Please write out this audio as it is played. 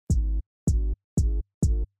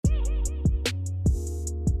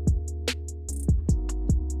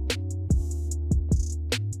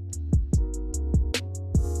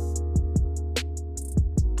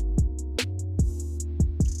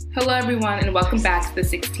Hello, everyone, and welcome back to the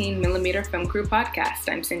 16mm Film Crew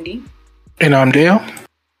podcast. I'm Cindy. And I'm Dale.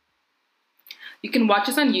 You can watch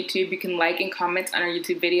us on YouTube. You can like and comment on our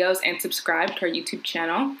YouTube videos and subscribe to our YouTube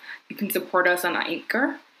channel. You can support us on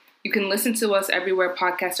Anchor. You can listen to us everywhere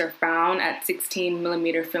podcasts are found at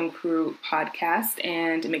 16mm Film Crew Podcast,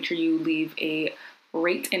 and make sure you leave a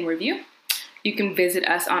rate and review. You can visit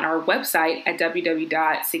us on our website at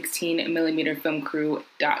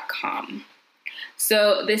www.16mmfilmcrew.com.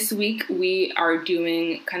 So this week we are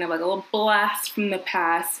doing kind of like a little blast from the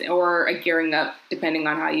past, or a gearing up, depending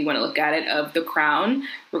on how you want to look at it, of The Crown.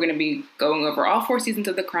 We're going to be going over all 4 seasons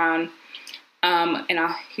of The Crown.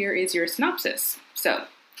 Here is your synopsis. So,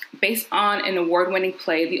 based on an award-winning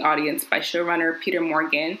play, The Audience, by showrunner Peter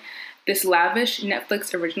Morgan, this lavish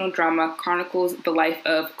Netflix original drama chronicles the life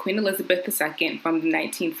of Queen Elizabeth II from the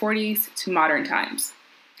 1940s to modern times.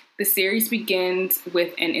 The series begins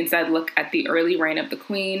with an inside look at the early reign of the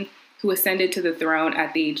Queen, who ascended to the throne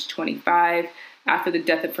at the age of 25 after the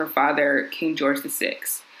death of her father, King George VI.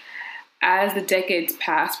 As the decades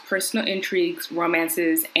pass, personal intrigues,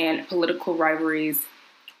 romances, and political rivalries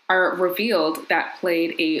are revealed that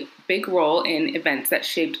played a big role in events that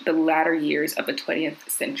shaped the latter years of the 20th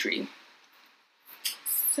century.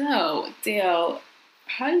 So, Dale,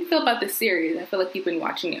 how do you feel about this series? I feel like you've been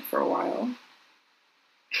watching it for a while.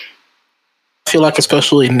 I feel like,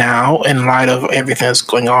 especially now, in light of everything that's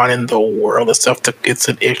going on in the world and stuff, it's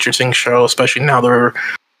an interesting show, especially now they're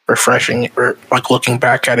refreshing, or like looking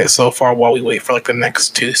back at it so far while we wait for like the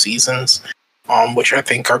next 2 seasons, which I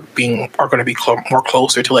think are going to be more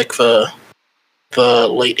closer to like the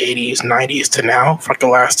late 80s, 90s to now for like the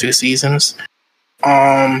last 2 seasons.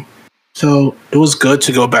 So it was good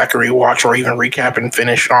to go back and rewatch or even recap and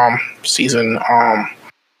finish season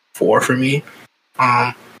 4 for me.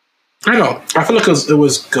 I don't know. I feel like it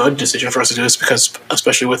was good decision for us to do this because,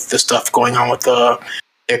 especially with the stuff going on with they're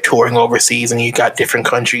touring overseas and you got different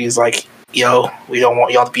countries like, yo, we don't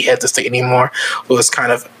want y'all to be heads of state anymore. It was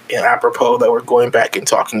kind of apropos that we're going back and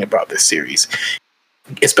talking about this series,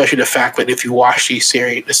 especially the fact that if you watch the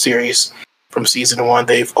series from season 1,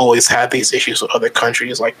 they've always had these issues with other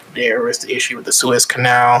countries. Like there was the issue with the Suez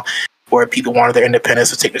Canal, where people wanted their independence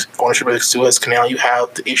to take ownership of the Suez Canal. You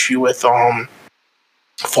have the issue with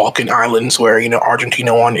Falkland Islands, where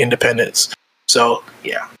Argentina won independence. So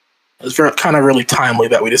yeah, it was kind of really timely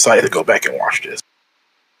that we decided to go back and watch this.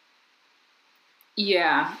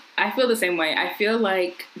 Yeah, I feel the same way. I feel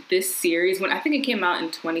like this series, I think it came out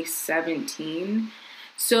in 2017,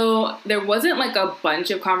 so there wasn't like a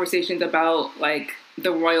bunch of conversations about like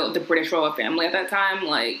the British royal family at that time.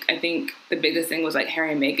 Like I think the biggest thing was like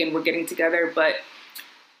Harry and Meghan were getting together, but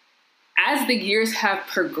as the years have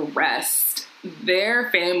progressed,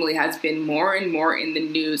 their family has been more and more in the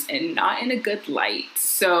news, and not in a good light.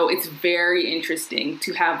 So it's very interesting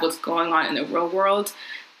to have what's going on in the real world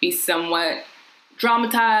be somewhat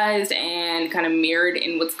dramatized and kind of mirrored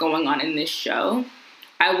in what's going on in this show.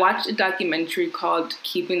 I watched a documentary called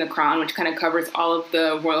Keeping the Crown, which kind of covers all of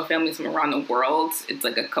the royal families from around the world. It's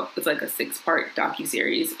like a 6-part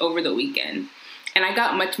docuseries over the weekend. And I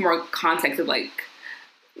got much more context of like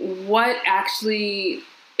what actually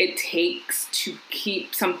it takes to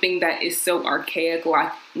keep something that is so archaic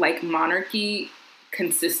like monarchy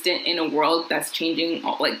consistent in a world that's changing,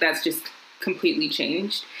 like that's just completely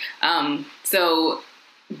changed. So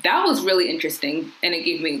that was really interesting, and it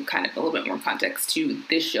gave me kind of a little bit more context to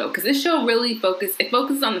this show, because this show really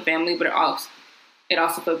focuses on the family, but it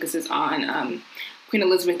also focuses on Queen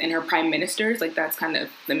Elizabeth and her prime ministers. Like that's kind of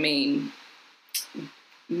the main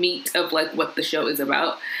meat of like what the show is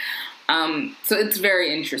about. So it's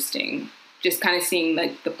very interesting just kind of seeing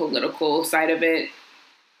like the political side of it,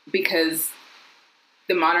 because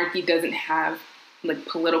the monarchy doesn't have like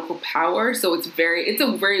political power. So it's a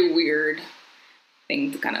very weird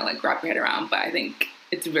thing to kind of like wrap your head around, but I think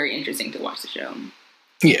it's very interesting to watch the show.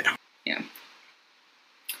 Yeah.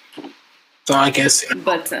 So I guess,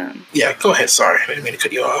 but yeah, go ahead. Sorry, I didn't mean to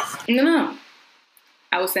cut you off. No,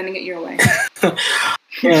 I was sending it your way.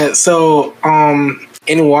 Yeah. So,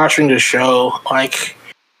 in watching the show, like,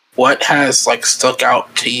 what has like stuck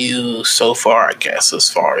out to you so far? I guess as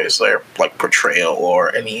far as their like portrayal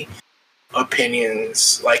or any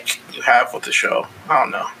opinions like you have with the show. I don't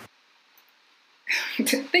know.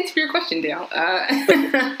 Thanks for your question, Dale.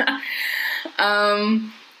 I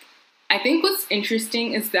think what's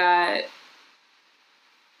interesting is that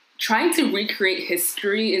trying to recreate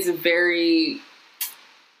history is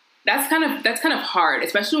that's kind of hard,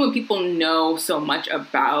 especially when people know so much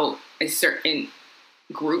about a certain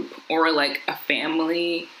group or like a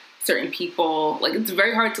family, certain people. Like it's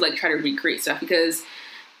very hard to like try to recreate stuff, because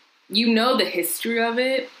you know the history of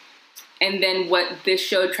it, and then what this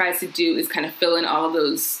show tries to do is kind of fill in all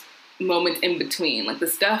those moments in between, like the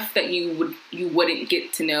stuff that you wouldn't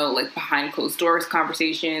get to know, like behind closed doors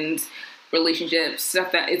conversations, relationships,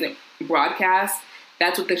 stuff that isn't broadcast.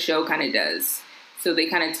 That's what the show kind of does. So they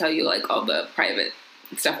kind of tell you like all the private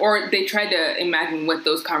stuff, or they try to imagine what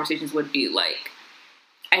those conversations would be like.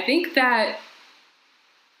 I think that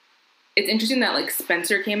it's interesting that like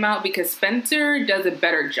Spencer came out, because Spencer does a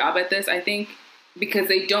better job at this, I think, because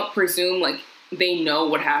they don't presume like they know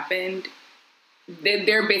what happened.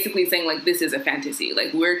 They're basically saying like, this is a fantasy,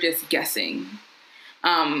 like we're just guessing.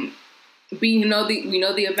 We know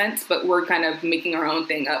the events, but we're kind of making our own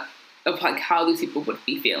thing up of like how these people would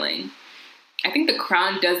be feeling. I think The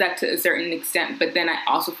Crown does that to a certain extent, but then I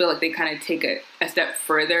also feel like they kind of take a step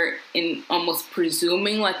further in almost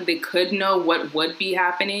presuming like they could know what would be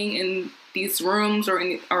happening in these rooms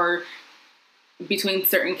or between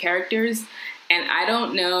certain characters. And I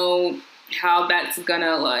don't know how that's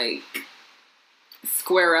gonna like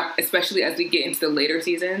square up, especially as we get into the later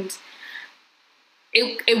seasons.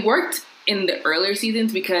 It worked in the earlier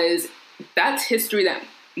seasons because that's history that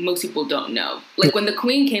most people don't know. Like when the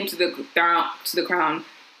Queen came to the crown,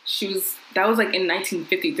 that was like in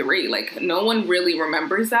 1953. Like no one really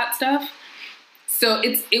remembers that stuff. So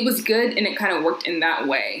it was good, and it kind of worked in that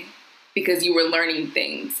way because you were learning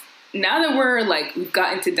things. Now that we've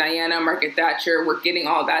gotten to Diana, Margaret Thatcher, we're getting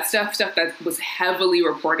all that stuff that was heavily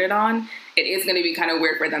reported on. It is going to be kind of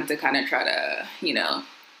weird for them to kind of try to,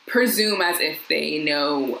 presume as if they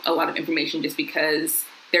know a lot of information just because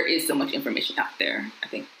there is so much information out there. I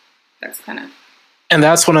think that's kind of... And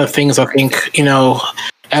that's one of the things I think,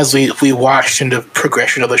 as we watched in the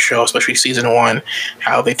progression of the show, especially season 1,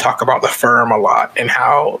 how they talk about the firm a lot and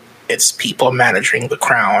how it's people managing the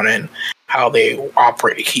crown and how they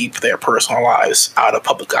operate to keep their personal lives out of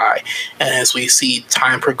public eye. And as we see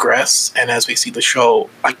time progress, and as we see the show,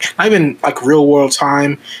 like not even like real world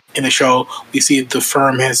time in the show, we see the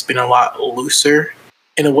firm has been a lot looser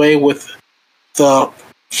in a way with the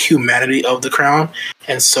humanity of the crown.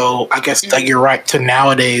 And so I guess that you're right, to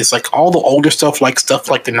nowadays, like all the older stuff like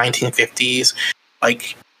the 1950s,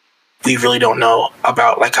 like we really don't know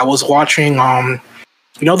about. Like I was watching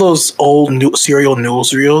those old serial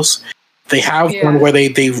news reels. They have one where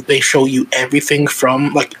they show you everything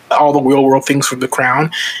from like all the real world things from the crown,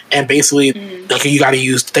 and basically like you got to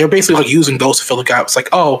use. They're basically like using those to fill the gaps. Like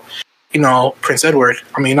Prince Edward.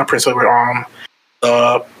 I mean not Prince Edward.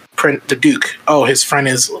 The Duke. Oh, his friend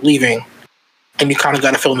is leaving, and you kind of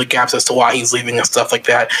got to fill in the gaps as to why he's leaving and stuff like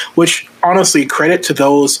that. Which honestly, credit to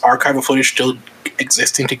those archival footage still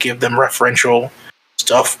existing to give them referential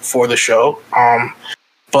stuff for the show.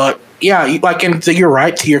 But yeah, and you're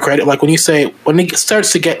right, to your credit. Like when it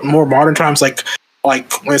starts to get more modern times, like when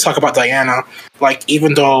they talk about Diana, like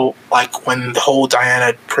even though like when the whole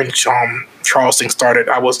Diana Prince Charles thing started,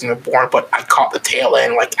 I wasn't even born, but I caught the tail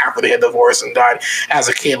end like after they had divorced and died. As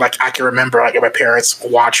a kid, like I can remember like my parents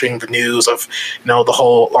watching the news of the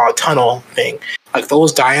whole tunnel thing. Like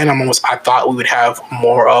those Diana moments, I thought we would have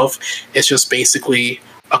more of. It's just basically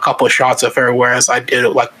a couple of shots of her, whereas I did,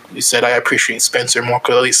 like we said, I appreciate Spencer more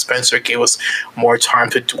because at least Spencer gave us more time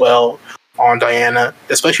to dwell on Diana,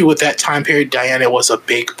 especially with that time period. Diana was a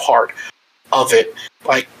big part of it.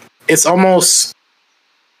 Like it's almost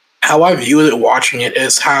how I view it watching it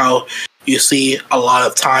is how you see a lot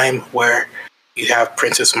of time where you have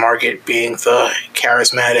Princess Margaret being the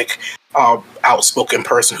charismatic, outspoken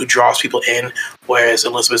person who draws people in, whereas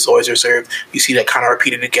Elizabeth's always reserved. You see that kind of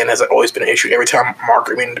repeated again, as always been an issue. Every time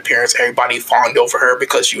Margaret made an appearance, everybody fawned over her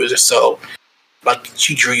because she was just so, like,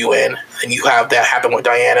 she drew you in. And you have that happen with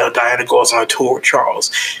Diana. Diana goes on a tour with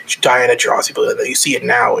Charles. Diana draws people in. You see it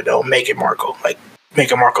now with Meghan Markle. Like,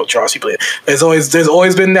 Meghan Markle draws people in. There's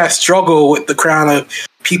always been that struggle with the crown of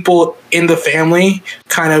people in the family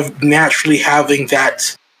kind of naturally having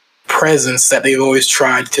that presence that they've always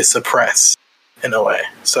tried to suppress in a way.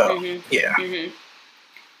 So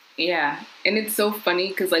yeah, and it's so funny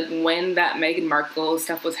because like when that Meghan Markle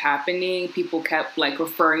stuff was happening, people kept like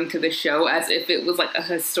referring to the show as if it was like a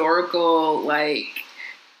historical like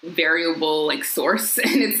variable like source,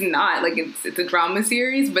 and it's not. Like it's a drama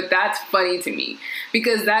series, but that's funny to me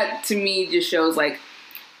because that to me just shows like,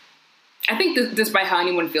 I think despite how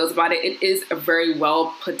anyone feels about it, it is a very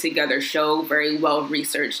well put together show, very well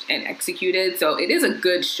researched and executed. So it is a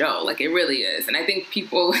good show, like it really is. And I think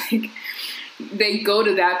people like they go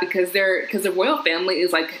to that because the royal family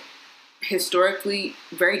is like historically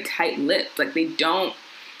very tight-lipped. Like they don't.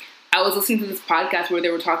 I was listening to this podcast where they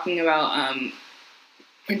were talking about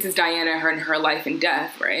Princess Diana, her life and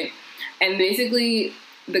death, right? And basically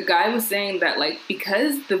the guy was saying that, like,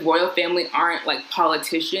 because the royal family aren't, like,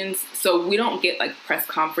 politicians, so we don't get, like, press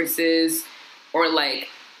conferences or, like,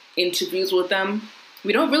 interviews with them.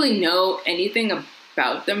 We don't really know anything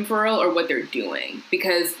about them for real or what they're doing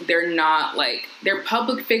because they're not, like, they're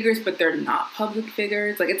public figures, but they're not public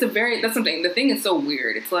figures. Like, that's something, the thing is so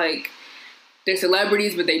weird. It's like, they're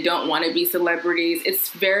celebrities, but they don't want to be celebrities.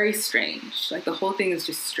 It's very strange. Like, the whole thing is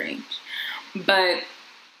just strange. But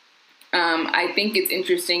I think it's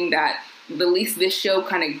interesting that at least this show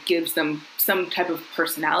kind of gives them some type of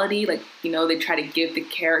personality. Like, you know, they try to give the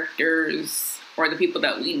characters or the people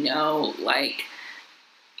that we know, like,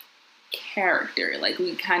 character. Like,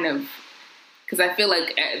 we kind of, because I feel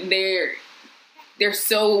like they're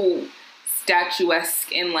so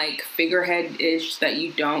statuesque and, like, figurehead-ish that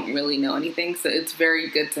you don't really know anything. So it's very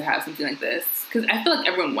good to have something like this. Because I feel like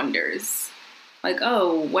everyone wonders, like,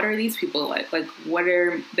 oh, what are these people like? Like, what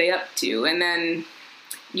are they up to? And then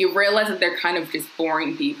you realize that they're kind of just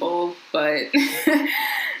boring people, but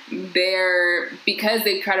because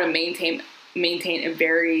they try to maintain a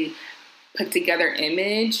very put together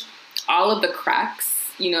image, all of the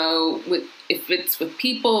cracks, you know, if it's with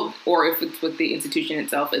people or if it's with the institution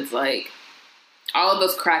itself, it's like all of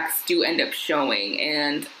those cracks do end up showing.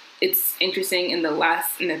 And it's interesting in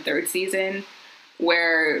the third season,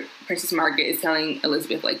 where Princess Margaret is telling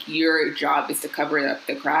Elizabeth, like, your job is to cover up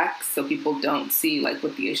the cracks so people don't see, like,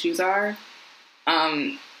 what the issues are.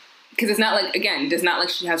 Because it's not like, again, it's not like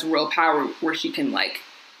she has real power where she can, like,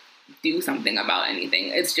 do something about anything.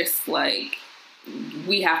 It's just, like,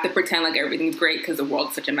 we have to pretend like everything's great because the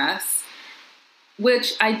world's such a mess.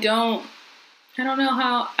 Which I don't know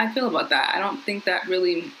how I feel about that. I don't think that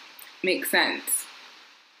really makes sense.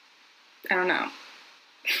 I don't know.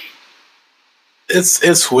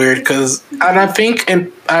 It's weird because, and I think,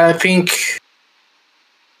 and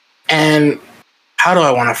how do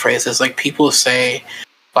I want to phrase this? Like, people say,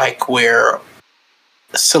 like, we're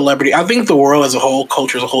celebrity. I think the world as a whole,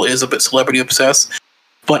 culture as a whole, is a bit celebrity obsessed,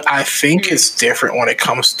 but I think it's different when it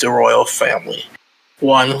comes to royal family.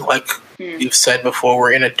 One, like you've said before,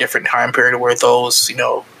 we're in a different time period where those, you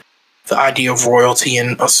know, the idea of royalty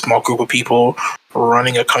and a small group of people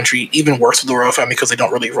running a country, even worse with the royal family because they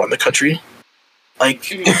don't really run the country. Like,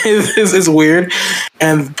 it's weird,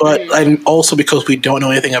 and also because we don't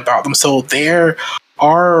know anything about them, so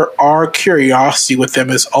our curiosity with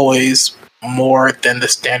them is always more than the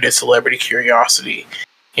standard celebrity curiosity,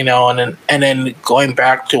 you know. And then going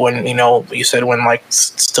back to when, you know, you said when, like,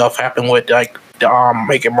 stuff happened with, like,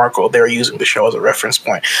 Meghan Markle, they were using the show as a reference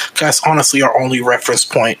point. That's honestly our only reference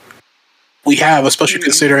point we have, especially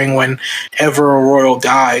considering whenever a royal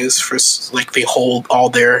dies, for, like, they hold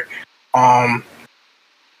all their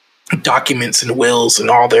documents and wills and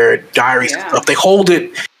all their diaries and stuff. They hold it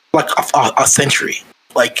like a century.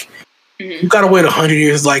 Like, you gotta wait 100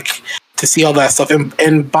 years, like, to see all that stuff.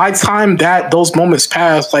 And by the time that those moments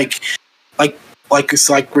pass, like it's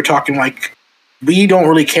like we're talking, like, we don't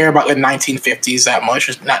really care about the 1950s that much.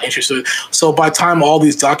 Just not interested. So by the time all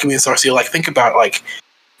these documents are sealed, like, think about, like,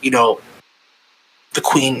 you know, the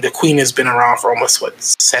Queen has been around for almost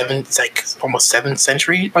almost 70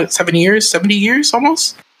 years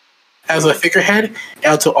almost, as a figurehead,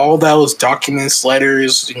 and to all those documents,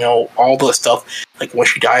 letters, you know, all the stuff, like, when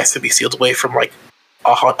she dies, to be sealed away from, like,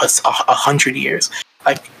 100 years.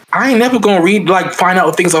 Like, I ain't never gonna read, like, find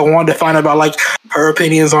out things I wanted to find out about, like, her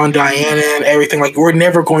opinions on Diana and everything. Like, we're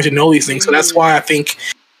never going to know these things. So that's why I think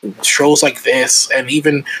shows like this, and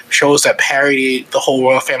even shows that parody the whole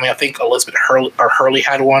royal family. I think Elizabeth Hurley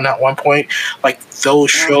had one at one point. Like, those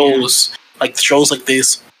shows, like shows like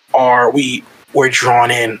this, we're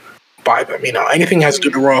drawn in by them. You know, anything that has to do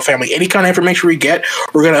with the royal family, any kind of information we get,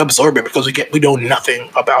 we're gonna absorb it because we know nothing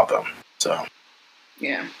about them. So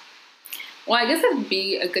yeah. Well, I guess it'd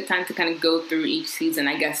be a good time to kind of go through each season,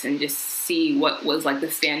 I guess, and just see what was, like, the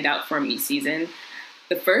standout from each season.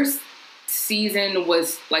 The first season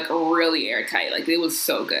was, like, really airtight. Like, it was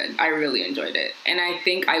so good. I really enjoyed it. And I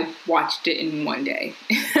think I watched it in one day.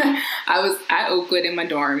 I was at Oakwood in my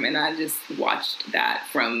dorm, and I just watched that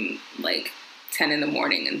from, like, 10 in the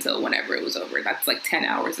morning until whenever it was over. That's, like, 10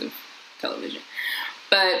 hours of television.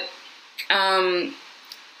 But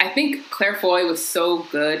I think Claire Foy was so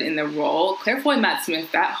good in the role. Claire Foy, Matt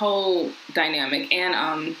Smith, that whole dynamic,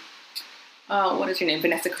 and what is her name?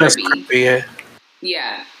 Vanessa Kirby.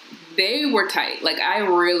 Yeah, they were tight. Like, I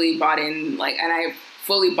really bought in, like, and I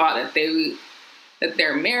fully bought that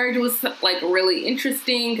their marriage was, like, really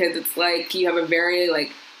interesting, because it's like you have a very,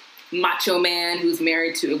 like, macho man who's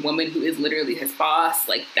married to a woman who is literally his boss.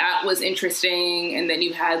 Like, that was interesting. And then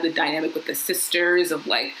you had the dynamic with the sisters of,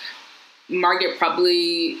 like, Margaret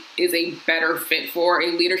probably is a better fit for a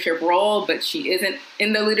leadership role, but she isn't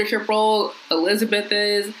in the leadership role. Elizabeth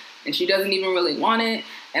is, and she doesn't even really want it.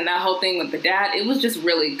 And that whole thing with the dad, it was just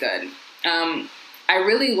really good. I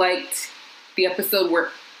really liked the episode where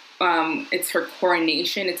it's her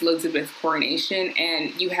coronation. It's Elizabeth's coronation.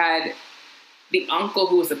 And you had the uncle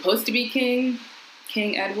who was supposed to be King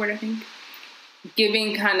Edward, I think,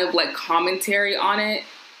 giving kind of like commentary on it.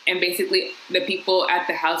 And basically the people at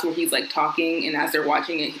the house where he's like talking, and as they're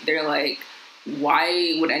watching it, they're like,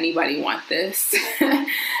 why would anybody want this?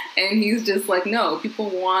 And he's just like, no, people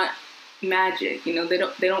want magic. You know, they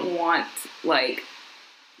don't want like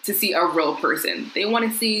to see a real person. They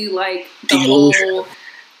want to see like the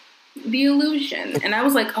illusion. And I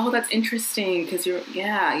was like, oh, that's interesting, because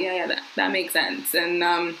that makes sense. And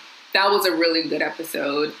that was a really good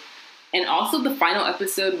episode. And also the final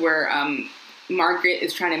episode where Margaret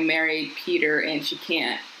is trying to marry Peter and she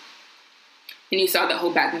can't. And you saw that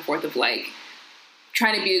whole back and forth of like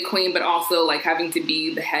trying to be a queen, but also like having to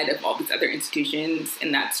be the head of all these other institutions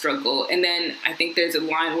in that struggle. And then I think there's a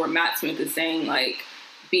line where Matt Smith is saying like,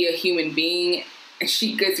 be a human being. And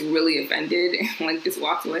she gets really offended and like just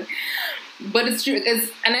walks away. But it's true.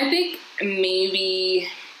 And I think maybe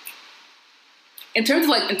in terms of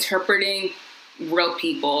like interpreting real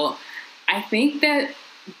people, I think that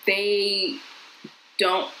they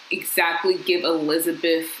don't exactly give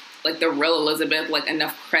Elizabeth, like the real Elizabeth, like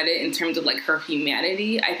enough credit in terms of like her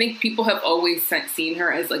humanity. I think people have always seen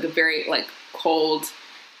her as like a very like cold,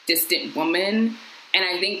 distant woman. And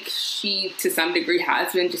I think she, to some degree,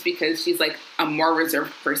 has been, just because she's like a more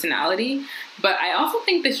reserved personality. But I also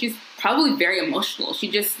think that she's probably very emotional. She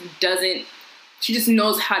just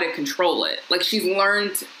knows how to control it. Like, she's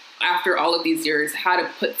learned after all of these years how to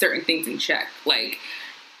put certain things in check. Like,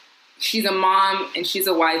 she's a mom and she's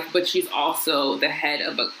a wife, but she's also the head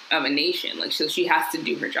of a nation. Like, so she has to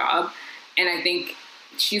do her job. And I think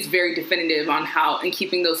she's very definitive on how, and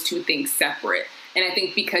keeping those two things separate. And I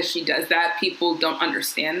think because she does that, people don't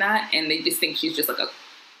understand that, and they just think she's just like a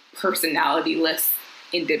personality-less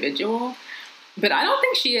individual. But I don't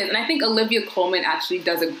think she is. And I think Olivia Colman actually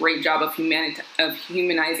does a great job of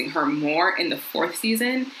humanizing her more in the 4th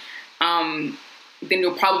season than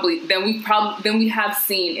we have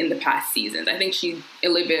seen in the past seasons. I think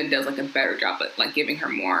Olivia does like a better job at like giving her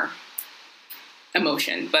more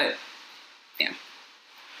emotion. But yeah.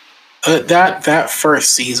 That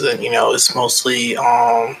first season, you know, is mostly,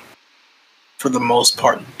 for the most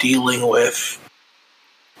part, dealing with,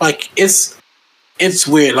 like, it's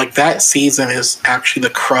weird. Like, that season is actually the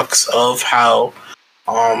crux of how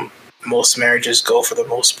most marriages go for the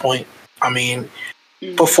most point. I mean,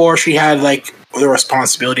 before she had, like, the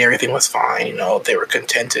responsibility, everything was fine. You know, they were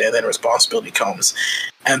contented, and then responsibility comes.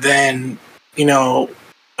 And then, you know,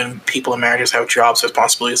 when people in marriages have jobs,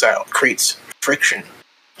 responsibilities, that creates friction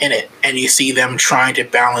in it, and you see them trying to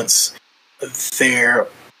balance their,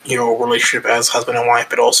 you know, relationship as husband and wife,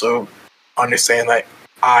 but also understand that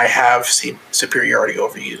I have superiority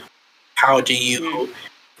over you. How do you,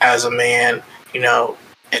 as a man, you know,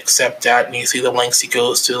 accept that? And you see the lengths he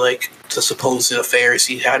goes to, like, the supposed affairs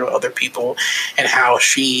he had with other people, and how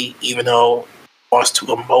she, even though wants to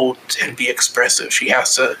emote and be expressive, she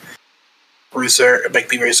has to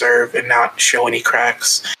be reserved and not show any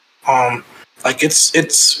cracks. Like,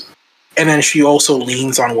 it's, and then she also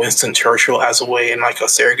leans on Winston Churchill as a way, and like a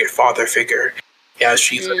surrogate father figure. Yeah,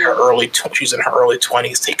 she's in her early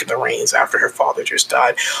 20s, taking the reins after her father just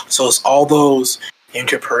died. So it's all those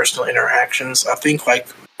interpersonal interactions. I think, like,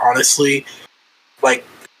 honestly, like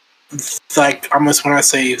almost when I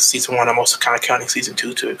say season 1, I'm also kind of counting season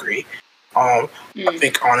 2 to agree. I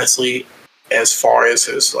think, honestly, as far as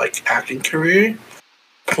his like acting career,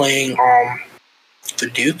 playing the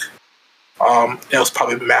Duke, that was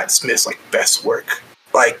probably Matt Smith's like best work.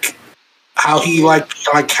 Like how he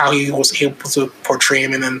how he was able to portray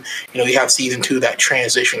him, and then, you know, you have season 2, that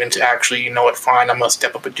transition into actually, you know what, fine, I'm gonna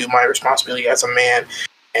step up and do my responsibility as a man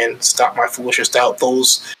and stop my foolishness.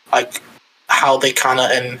 Those, like, how they kind of,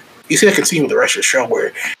 and you see that continue with the rest of the show,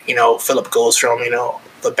 where, you know, Philip goes from, you know,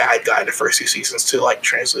 the bad guy in the first 2 seasons to like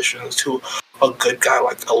transitions to a good guy,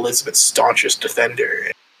 like Elizabeth's staunchest defender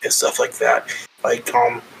and stuff like that. Like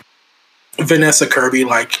Vanessa Kirby,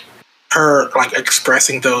 like her like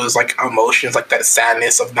expressing those like emotions, like that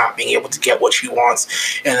sadness of not being able to get what she wants.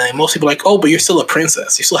 And then most people are like, oh, but you're still a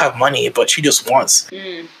princess, you still have money, but she just wants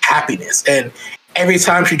happiness. And every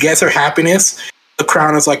time she gets her happiness, the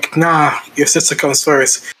crown is like, nah, your sister comes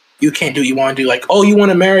first. You can't do what you want to do. Like, oh, you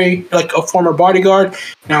want to marry like a former bodyguard?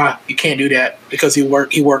 Nah, you can't do that because he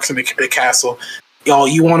works in the castle. yo,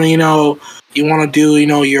 you want to, you want to do,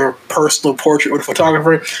 your personal portrait with a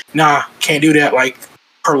photographer? Nah, can't do that. Like,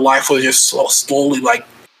 her life was just so slowly, like,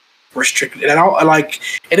 restricted. And I like,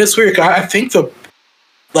 it is weird. I think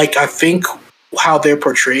I think how they're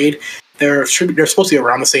portrayed, they're supposed to be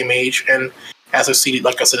around the same age. And as I see,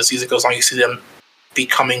 like I said, the season goes on, you see them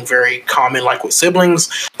becoming very common, like with siblings.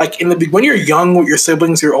 Like when you're young with your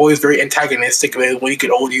siblings, you're always very antagonistic. When you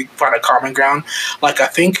get older, you find a common ground. Like, I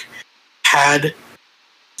think had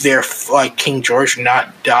their King George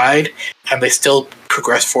not died, and they still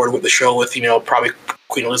progressed forward with the show with probably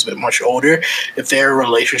Queen Elizabeth much older, if their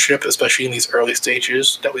relationship, especially in these early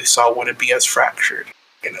stages that we saw, wouldn't be as fractured.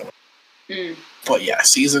 But yeah,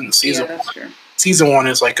 season season 1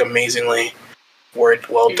 is like amazingly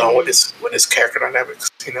well done with his character dynamics.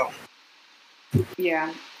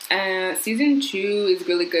 Yeah. Season 2 is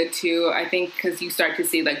really good too, I think, because you start to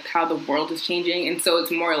see like how the world is changing, and so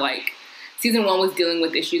it's more like season 1 was dealing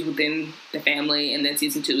with issues within the family, and then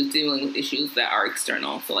season 2 is dealing with issues that are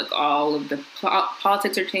external. So like all of the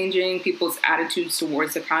politics are changing, people's attitudes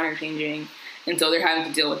towards the crown are changing, and so they're having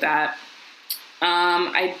to deal with that.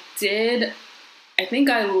 I think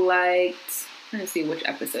I liked, I'm trying to see which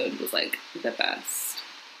episode was like the best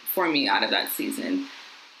for me out of that season.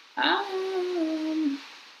 I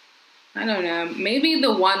don't know. Maybe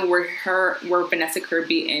the one where Vanessa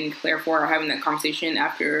Kirby and Claire Foy are having that conversation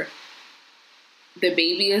after the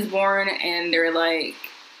baby is born, and they're like,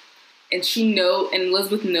 and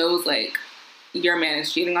Elizabeth knows like your man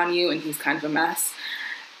is cheating on you and he's kind of a mess,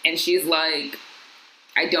 and she's like,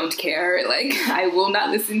 I don't care, like, I will not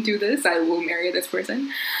listen to this, I will marry this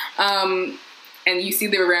person. And you see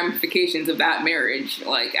the ramifications of that marriage,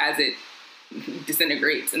 like, as it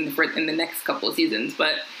disintegrates in the next couple of seasons.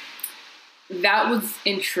 But that was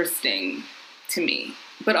interesting to me.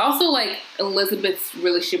 But also, like, Elizabeth's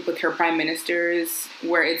relationship with her prime ministers,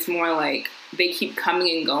 where it's more like they keep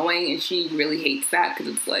coming and going, and she really hates that,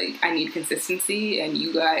 because it's like, I need consistency, and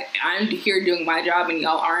I'm here doing my job, and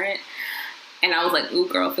y'all aren't. And I was like, ooh,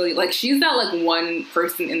 girl, Philly. Like, she's that, like, one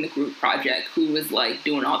person in the group project who is, like,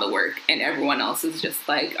 doing all the work, and everyone else is just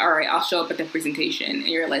like, all right, I'll show up at the presentation. And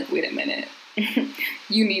you're like, wait a minute.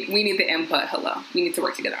 We need the input. Hello. We need to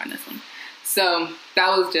work together on this one. So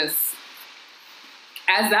that was just,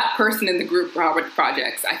 as that person in the group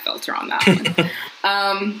projects, I felt her on that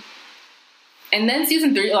one. And then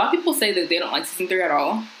season 3, a lot of people say that they don't like season 3 at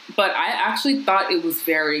all, but I actually thought it was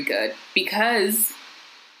very good, because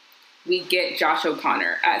we get Josh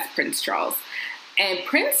O'Connor as Prince Charles. And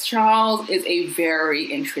Prince Charles is a very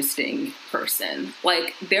interesting person.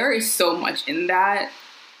 Like, there is so much in that.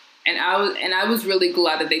 And I was really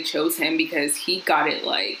glad that they chose him, because he got it,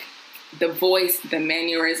 like, the voice, the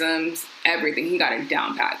mannerisms, everything. He got it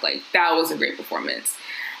down pat. Like, that was a great performance.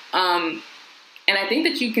 And I think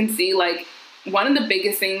that you can see, like, one of the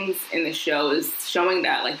biggest things in the show is showing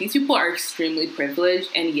that, like, these people are extremely privileged,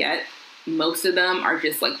 and yet most of them are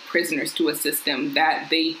just like prisoners to a system that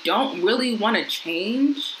they don't really want to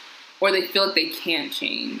change, or they feel like they can't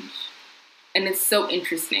change. And it's so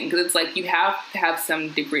interesting, because it's like you have to have some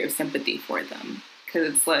degree of sympathy for them,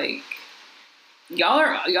 because it's like y'all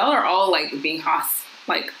are all like being hostages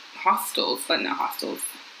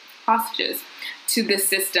to this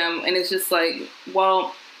system. And it's just like,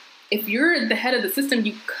 well, if you're the head of the system,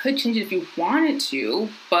 you could change it if you wanted to,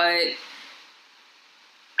 but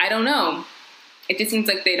I don't know. It just seems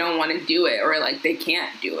like they don't want to do it, or like they can't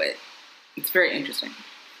do it. It's very interesting.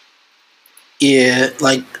 Yeah,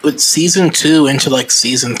 like with season 2 into like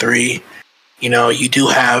season 3, you do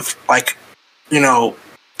have like, the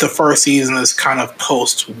first season is kind of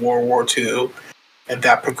post World War II, and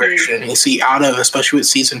that progression. Mm-hmm. You see especially with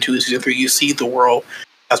season 2, season 3, you see the world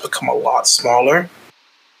has become a lot smaller.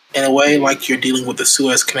 In a way, like you're dealing with the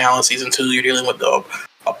Suez Canal in season 2, you're dealing with the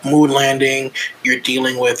moon landing, you're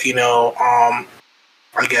dealing with, the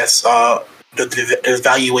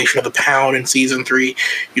valuation of the pound in season 3.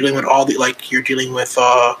 You're dealing with you're dealing with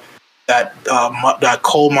that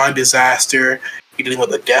coal mine disaster. You're dealing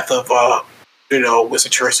with the death of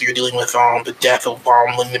Winston Churchill. You're dealing with the death of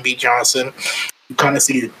Lyndon B. Johnson. You kind of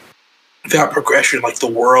see that progression, like the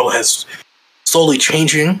world has slowly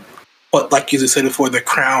changing, but like you said before, the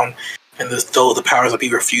crown and the powers that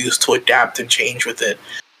be refuse to adapt and change with it.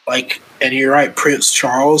 Like, and you're right, Prince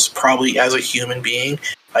Charles, probably as a human being,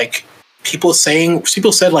 like people said,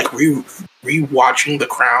 like rewatching The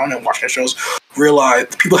Crown and watching the shows,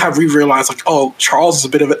 people have realized, like, oh, Charles is a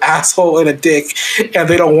bit of an asshole and a dick, and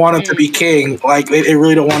they don't want him to be king. Like, they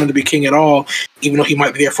really don't want him to be king at all, even though he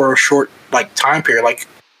might be there for a short time period. Like,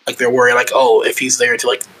 Like they're worried, like, oh, if he's there to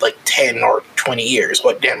like 10 or 20 years,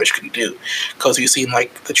 what damage could he do? Because you've seen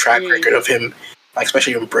like the track record of him, like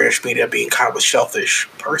especially in British media, being kind of a selfish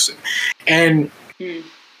person, and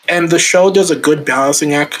the show does a good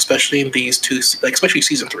balancing act, especially in these two, like especially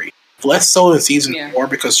season 3. Less so in season 4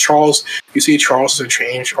 because you see Charles doesn't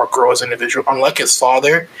change or grow as an individual, unlike his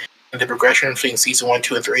father. In the progression between season 1,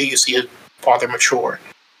 2, and 3, you see his father mature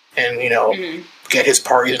and get his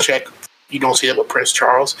parties in check. You don't see that with Prince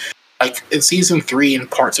Charles. Like in season 3 and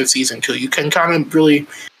parts of season 2, you can kind of really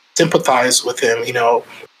sympathize with him,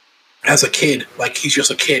 as a kid. Like he's just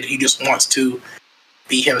a kid. He just wants to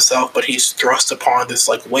be himself, but he's thrust upon this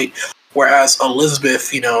like weight. Whereas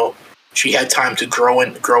Elizabeth, she had time to grow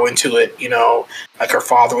into it. Like her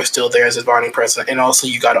father was still there as a binding president, and also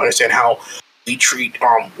you got to understand how we treat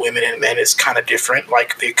women and men is kind of different.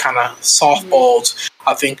 Like they kind of softballed.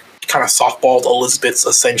 I think kind of softballed Elizabeth's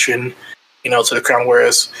ascension, to the crown.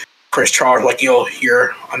 Whereas Prince Charles, like, yo,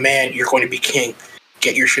 you're a man. You're going to be king.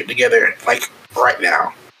 Get your shit together, like right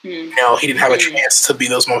now. He didn't have a chance to be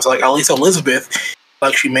those moments. Like at least Elizabeth,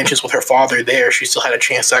 like she mentions with her father there, she still had a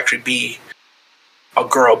chance to actually be a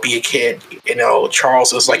girl, be a kid.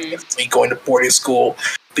 Charles was like going to boarding school,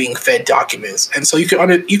 being fed documents, and so you can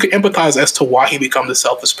empathize as to why he becomes a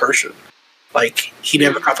selfish person. Like he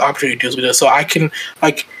never got the opportunity to do with it. So I can,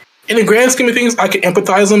 like, in the grand scheme of things, I can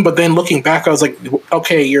empathize him. But then looking back, I was like,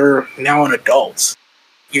 okay, you're now an adult.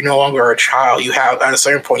 You're no longer a child. You have, at a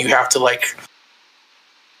certain point, you have to like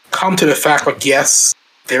come to the fact, like, yes,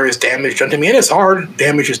 there is damage done to me, and it's hard.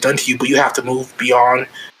 Damage is done to you, but you have to move beyond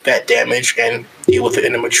that damage and deal with it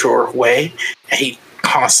in a mature way. And he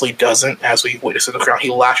constantly doesn't, as we witness in the crown. He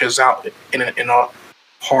lashes out in a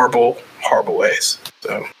horrible ways.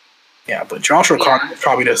 So yeah, but Joshua Clark is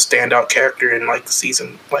probably the standout character in like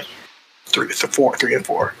season like 3 and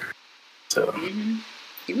 4. So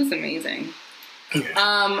he was amazing.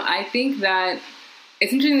 I think that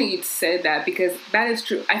it's interesting that you said that, because that is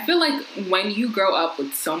true. I feel like when you grow up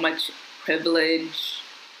with so much privilege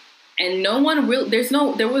and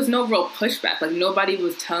there was no real pushback. Like nobody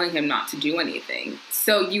was telling him not to do anything.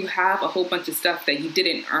 So you have a whole bunch of stuff that you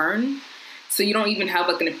didn't earn. So you don't even have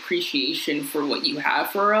like an appreciation for what you have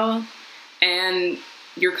for real. And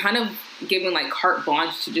you're kind of given like carte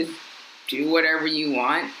blanche to just do whatever you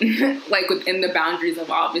want. Like within the boundaries of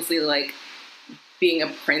obviously like being a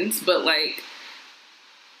prince, but like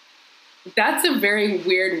that's a very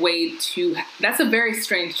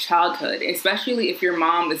strange childhood, especially if your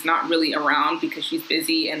mom is not really around because she's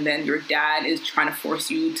busy, and then your dad is trying to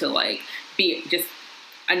force you to like be just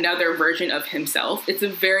another version of himself. It's a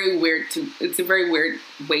very weird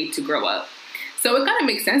way to grow up. So it kind of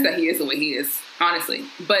makes sense that he is the way he is, honestly.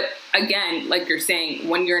 But again, like you're saying,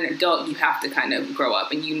 when you're an adult, you have to kind of grow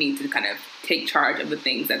up and you need to kind of take charge of the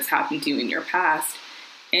things that's happened to you in your past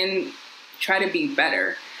and try to be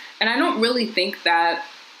better. And I don't really think that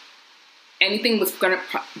anything was gonna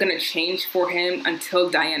change for him until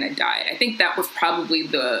Diana died. I think that was probably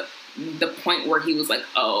the point where he was like,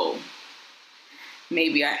 oh,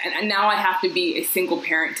 maybe and now I have to be a single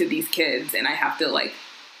parent to these kids, and I have to like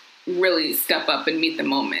really step up and meet the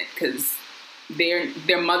moment because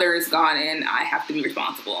their mother is gone and I have to be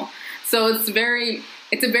responsible. So it's a very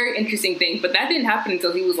interesting thing. But that didn't happen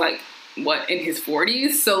until he was like, in his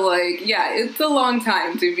 40s? So like, yeah, it's a long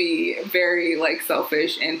time to be very like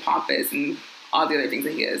selfish and pompous and all the other things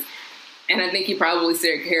that he is. And I think he probably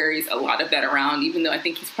still carries a lot of that around, even though I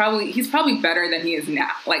think he's probably better than he is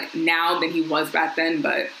now than he was back then.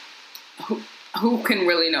 But who can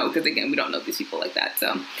really know? Because again, we don't know these people like that.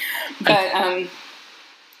 So, but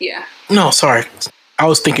yeah. No, sorry, I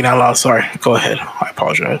was thinking out loud. Sorry, go ahead. I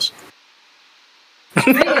apologize.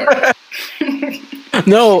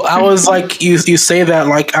 No, I was like, you say that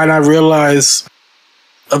like, and I realize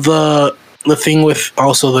the thing with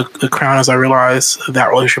also the crown is I realize that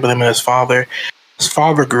relationship with him and his father. His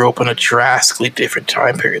father grew up in a drastically different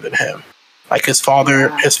time period than him. Like his father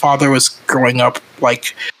was growing up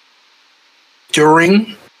like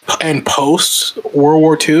during and post World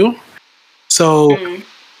War II. So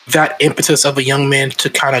that impetus of a young man to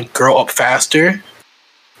kind of grow up faster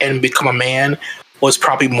and become a man was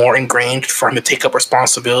probably more ingrained for him to take up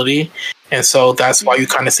responsibility. And so that's why you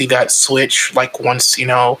kind of see that switch. Like once,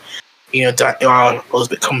 Elizabeth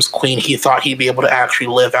becomes queen, he thought he'd be able to actually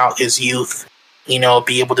live out his youth,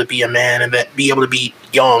 be able to be a man and then be able to be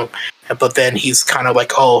young. But then he's kind of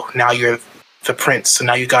like, oh, now you're the prince. So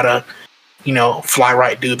now you gotta, fly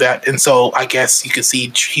right, do that. And so I guess you could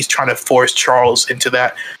see he's trying to force Charles into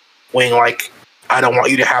that wing. Like, I don't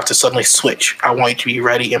want you to have to suddenly switch. I want you to be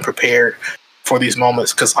ready and prepared for these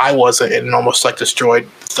moments because I wasn't, and almost like destroyed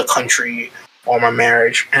the country or my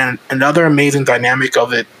marriage. And another amazing dynamic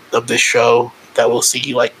of this show that we'll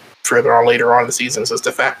see like further on later on in the seasons is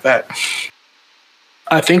the fact that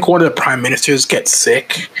I think one of the prime ministers gets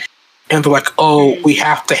sick, and they're like, "Oh, we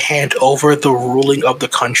have to hand over the ruling of the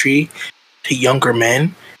country to younger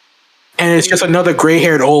men," and it's just another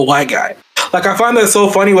gray-haired old white guy. Like, I find that so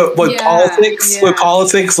funny with politics. Yeah. With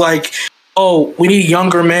politics, like, oh, we need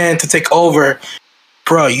younger men to take over.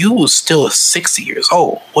 Bro, you still 60 years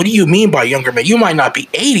old. What do you mean by younger men? You might not be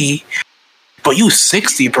 80, but you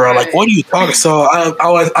 60, bro. Like, what are you talking? So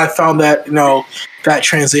I found that, you know, that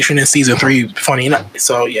transition in season 3 funny enough.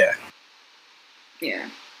 So yeah. Yeah.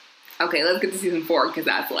 Okay, let's get to season 4 because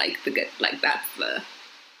that's like the good. Like, that's the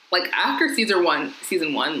after season one,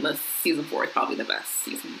 season 4 is probably the best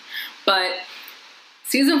season. But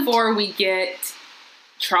season 4, we get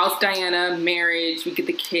Charles Diana marriage, we get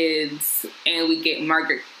the kids, and we get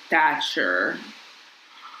Margaret Thatcher.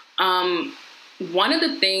 One of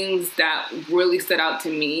the things that really stood out to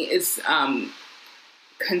me is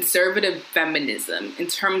conservative feminism, in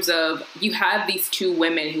terms of you have these two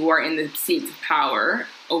women who are in the seats of power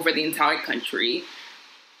over the entire country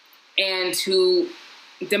and who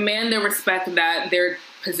demand the respect that their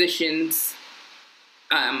positions,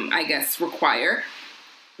 I guess, require,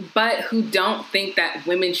 but who don't think that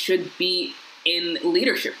women should be in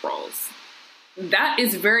leadership roles. That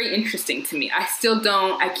is very interesting to me. I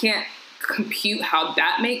can't compute how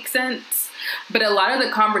that makes sense. But a lot of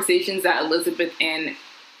the conversations that Elizabeth and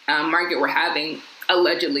Margaret were having,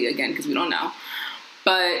 allegedly again, because we don't know,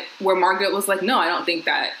 but where Margaret was like, no, I don't think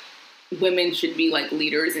that women should be like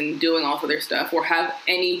leaders and doing all of their stuff or have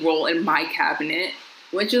any role in my cabinet,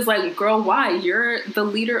 which is like, girl, why? You're the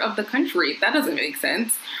leader of the country. That doesn't make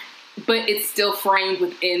sense. But it's still framed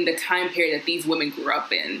within the time period that these women grew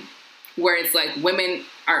up in, where it's like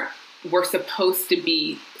we're supposed to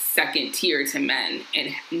be second tier to men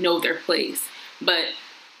and know their place. But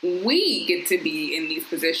we get to be in these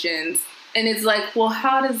positions, and it's like, well,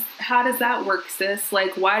 how does that work, sis?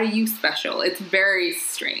 Like, why are you special? It's very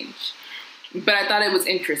strange. But I thought it was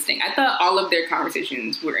interesting. I thought all of their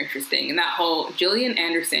conversations were interesting. And that whole Gillian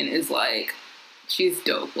Anderson is like, she's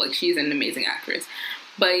dope. Like, she's an amazing actress.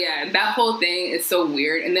 But yeah, that whole thing is so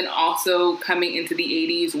weird. And then also coming into the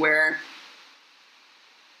 80s where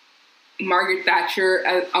Margaret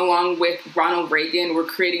Thatcher, along with Ronald Reagan, were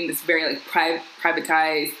creating this very like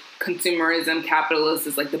privatized consumerism, capitalist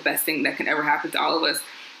is like the best thing that can ever happen to all of us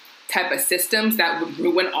type of systems that would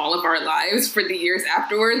ruin all of our lives for the years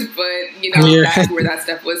afterwards. But, you know, That's where that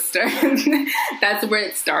stuff was started. That's where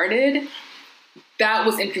it started. That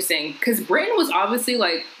was interesting because Britain was obviously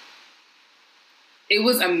like, it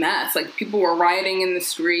was a mess. Like, people were rioting in the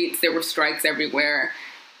streets. There were strikes everywhere.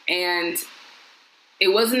 And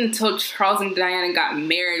it wasn't until Charles and Diana got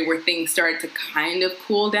married where things started to kind of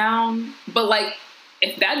cool down. But like,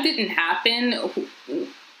 if that didn't happen,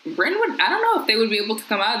 Britain I don't know if they would be able to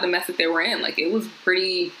come out of the mess that they were in. Like, it was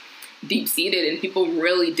pretty deep-seated, and people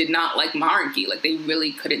really did not like monarchy. Like, they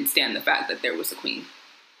really couldn't stand the fact that there was a queen.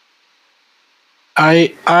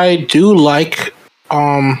 I do like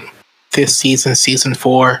this season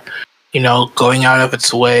 4, you know, going out of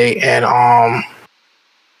its way and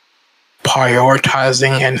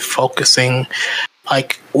prioritizing and focusing.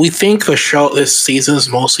 Like, we think the show this season is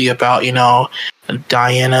mostly about, you know,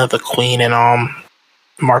 Diana, the Queen, and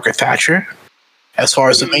Margaret Thatcher. As far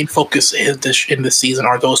as the main focus in this season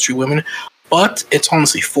are those 3 women, but it's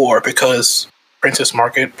honestly 4 because Princess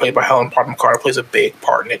Margaret, played by Helen Bonham Carter, plays a big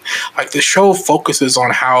part in it. Like, the show focuses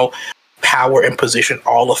on how power and position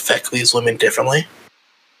all affect these women differently.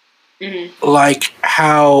 Mm-hmm. Like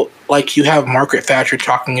how, like, you have Margaret Thatcher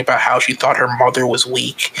talking about how she thought her mother was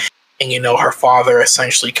weak, and, you know, her father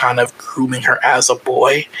essentially kind of grooming her as a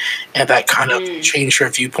boy, and that kind of changed her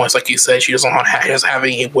viewpoints. Like you said, she doesn't have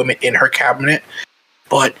any women in her cabinet,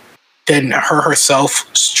 but then her herself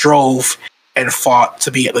strove and fought to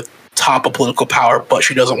be at the top of political power, but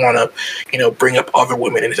she doesn't want to, you know, bring up other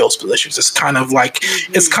women in those positions. It's kind of like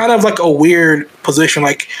a weird position.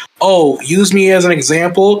 Like, oh, use me as an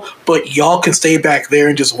example, but y'all can stay back there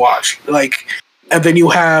and just watch. Like, and then you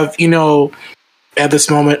have, you know, at this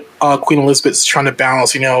moment, Queen Elizabeth's trying to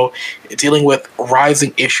balance, you know, dealing with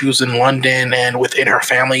rising issues in London and within her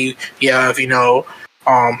family. You have, you know,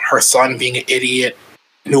 her son being an idiot,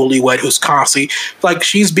 newlywed, who's constantly, like,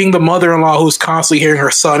 she's being the mother-in-law who's constantly hearing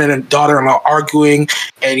her son and daughter-in-law arguing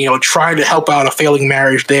and, you know, trying to help out a failing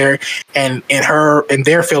marriage there. And in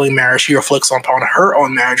their failing marriage, she reflects upon her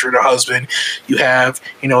own marriage with her husband. You have,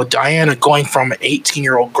 you know, Diana going from an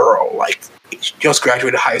 18-year-old girl, like, just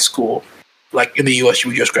graduated high school, like in the US, you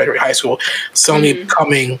would just graduate high school, suddenly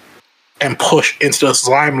coming and push into this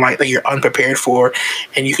limelight that you're unprepared for.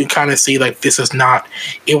 And you can kind of see like this is not,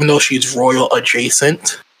 even though she's royal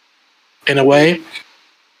adjacent in a way,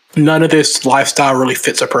 none of this lifestyle really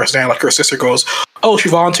fits her personality. Like her sister goes, oh, she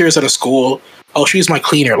volunteers at a school. Oh, she's my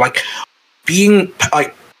cleaner. Like being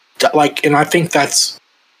like, and I think that's,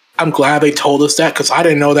 I'm glad they told us that because I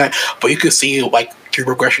didn't know that, but you could see like through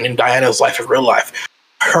progression in Diana's life in real life.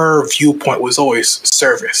 Her viewpoint was always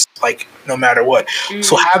service, like no matter what.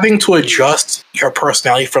 So having to adjust your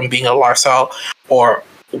personality from being a lifestyle or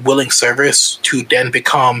willing service to then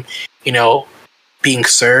become, you know, being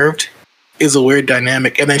served is a weird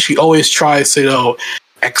dynamic. And then she always tries to, you know,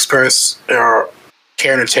 express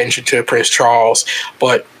care and attention to Prince Charles,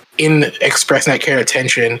 but in expressing that care and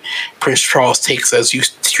attention, Prince Charles takes as you're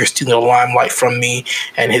stealing the limelight from me,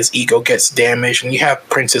 and his ego gets damaged. And you have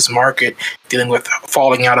Princess Margaret dealing with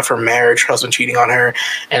falling out of her marriage, husband cheating on her,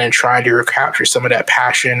 and then trying to recapture some of that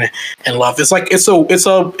passion and love. It's like it's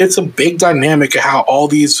a big dynamic of how all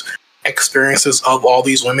these experiences of all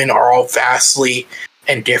these women are all vastly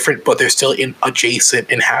and different, but they're still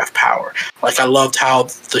adjacent and have power. Like I loved how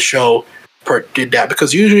the show did that,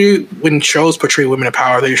 because usually when shows portray women in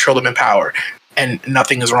power, they show them in power and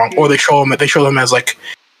nothing is wrong, or they show them as like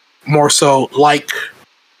more so like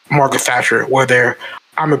Margaret Thatcher, where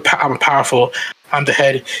I'm powerful, I'm the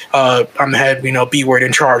head, you know, B word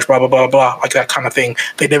in charge, blah blah blah blah, like that kind of thing.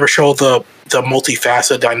 They never show the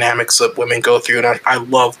multifaceted dynamics that women go through, and I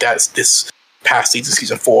love that this past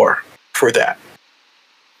season 4 for that.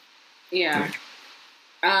 Yeah,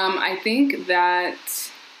 I think that.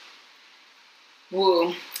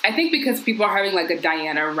 Well, I think because people are having like a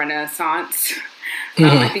Diana renaissance,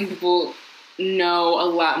 I think people know a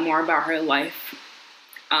lot more about her life.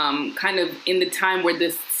 Kind of in the time where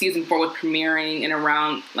this season 4 was premiering and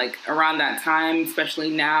around that time, especially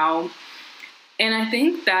now. And I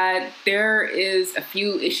think that there is a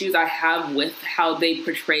few issues I have with how they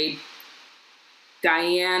portrayed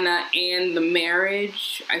Diana and the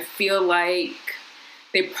marriage. I feel like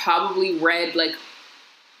they probably read like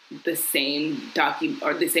the same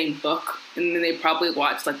the same book, and then they probably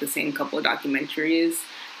watched like the same couple of documentaries,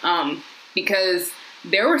 because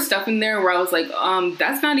there were stuff in there where I was like,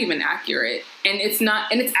 that's not even accurate, and it's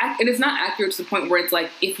not accurate to the point where it's like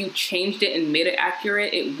if you changed it and made it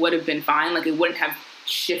accurate, it would have been fine. Like it wouldn't have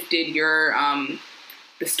shifted your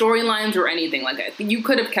the storylines or anything like that. You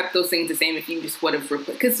could have kept those things the same if you just would have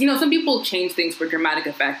replaced, because you know some people change things for dramatic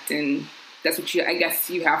effect, and that's what I guess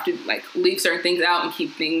you have to like leave certain things out and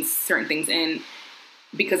keep certain things in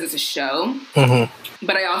because it's a show.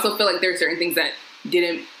 But I also feel like there are certain things that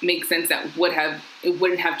didn't make sense that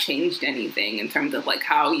wouldn't have changed anything in terms of like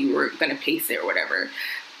how you were going to pace it or whatever.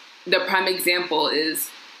 The prime example is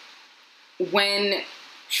when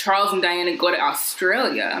Charles and Diana go to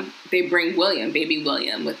Australia, they bring baby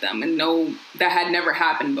William with them, and no, that had never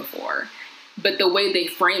happened before. But the way they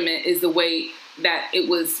frame it is the way that it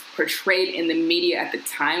was portrayed in the media at the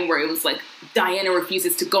time, where it was like Diana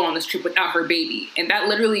refuses to go on this trip without her baby. And that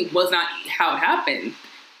literally was not how it happened.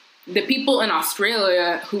 The people in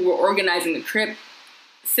Australia who were organizing the trip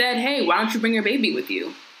said, hey, why don't you bring your baby with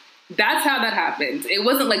you? That's how that happened. It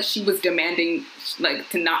wasn't like she was demanding like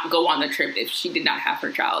to not go on the trip if she did not have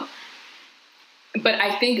her child. But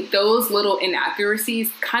I think those little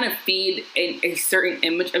inaccuracies kind of feed a certain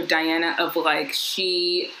image of Diana of like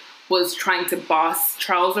she was trying to boss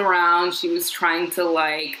Charles around. She was trying to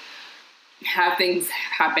like have things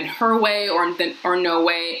happen her way or no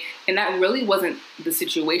way. And that really wasn't the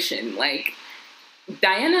situation. Like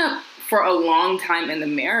Diana, for a long time in the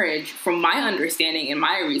marriage, from my understanding and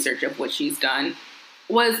my research of what she's done,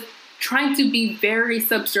 was trying to be very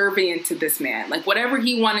subservient to this man. Like whatever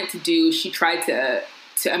he wanted to do, she tried to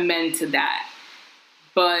amend to that.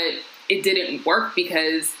 But it didn't work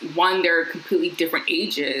because one, they're completely different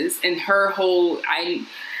ages, and I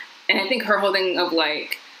think her whole thing of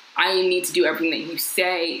like, I need to do everything that you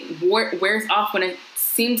say wears off when it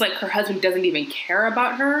seems like her husband doesn't even care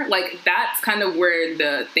about her. Like that's kind of where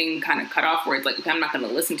the thing kind of cut off, where it's like, okay, I'm not going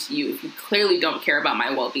to listen to you if you clearly don't care about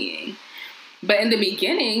my well-being. But in the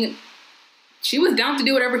beginning, she was down to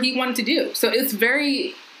do whatever he wanted to do. So it's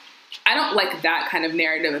I don't like that kind of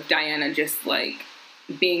narrative of Diana just like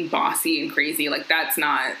being bossy and crazy. Like that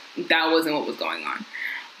wasn't what was going on.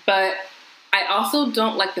 But I also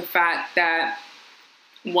don't like the fact that,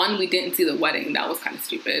 one, we didn't see the wedding. That was kind of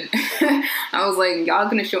stupid. I was like, y'all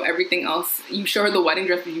gonna show everything else. You show her the wedding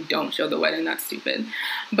dress, but you don't show the wedding. That's stupid.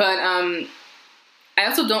 But I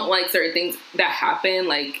also don't like certain things that happen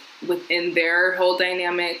like within their whole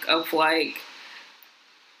dynamic of like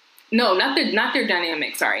No, not their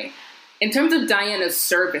dynamic, sorry. In terms of Diana's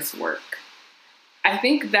service work, I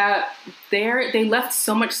think that they left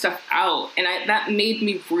so much stuff out, and that made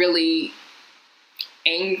me really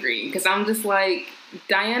angry because I'm just like,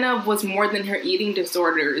 Diana was more than her eating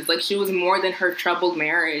disorders. Like, she was more than her troubled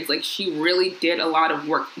marriage. Like, she really did a lot of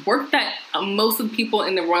work that most of the people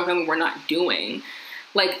in the royal family were not doing.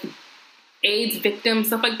 Like, AIDS victims,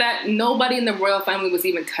 stuff like that. Nobody in the royal family was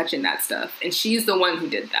even touching that stuff, and she's the one who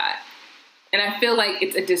did that. And I feel like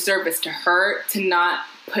it's a disservice to her to not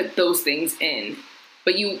put those things in,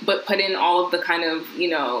 but put in all of the kind of, you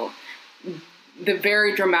know, the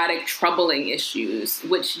very dramatic, troubling issues,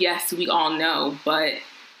 which, yes, we all know, but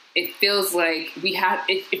it feels like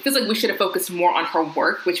it feels like we should have focused more on her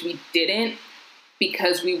work, which we didn't,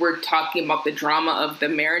 because we were talking about the drama of the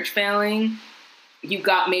marriage failing. You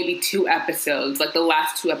got maybe 2 episodes, like the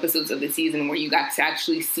last 2 episodes of the season, where you got to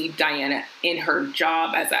actually see Diana in her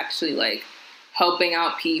job as actually like helping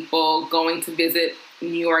out people, going to visit New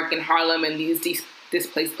York and Harlem and these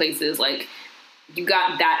displaced places. Like, you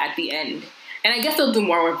got that at the end. And I guess they'll do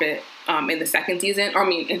more with it in the second season, or I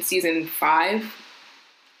mean, in season 5.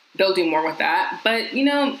 They'll do more with that. But, you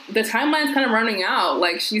know, the timeline's kind of running out.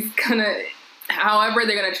 Like, she's gonna, however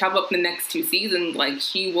they're gonna chop up the next 2 seasons, like,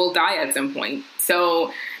 she will die at some point.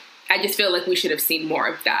 So I just feel like we should have seen more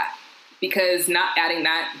of that, because not adding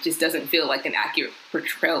that just doesn't feel like an accurate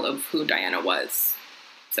portrayal of who Diana was.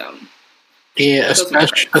 So. Yeah,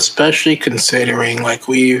 especially considering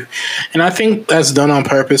and I think that's done on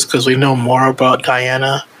purpose because we know more about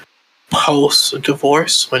Diana post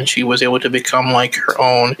divorce when she was able to become like her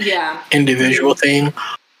own individual thing.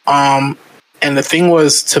 And the thing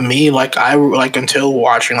was, to me, like, until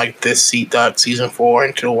watching like this season 4,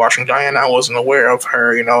 until watching Diana, I wasn't aware of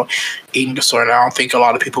her, you know, eating disorder. I don't think a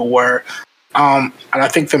lot of people were. And I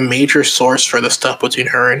think the major source for the stuff between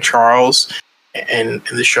her and Charles, and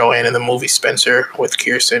in the show and in the movie Spencer with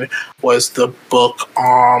Kirsten, was the book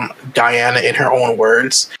Diana in Her Own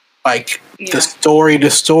Words. Like, the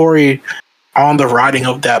story on the writing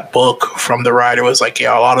of that book from the writer was like,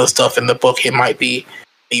 yeah, a lot of the stuff in the book, it might be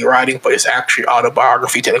me writing, but it's actually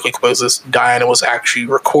autobiography technically, because Diana was actually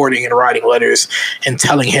recording and writing letters and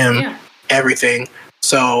telling him everything.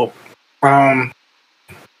 So Diana's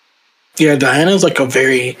like a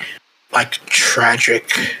very like tragic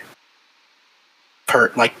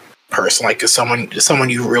person, like someone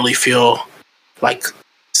you really feel like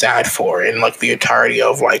sad for in like the entirety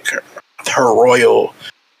of like her royal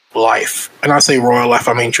life. And I say royal life,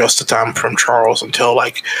 I mean just the time from Charles until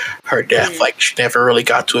like her death. Like, she never really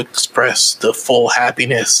got to express the full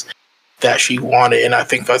happiness that she wanted, and I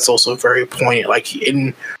think that's also very poignant. Like,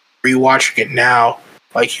 in rewatching it now,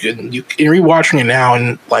 like in rewatching it now,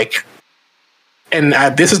 and like, and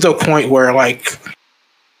this is the point where like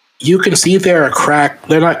you can see they're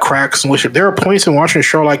not cracks in which there are points in watching the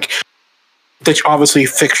show like that's obviously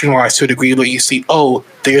fictionalized to a degree, but you see, oh,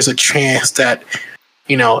 there's a chance that,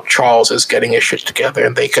 you know, Charles is getting his shit together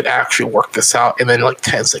and they could actually work this out. And then like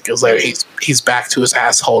 10 seconds later, he's back to his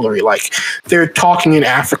assholery. Like, they're talking in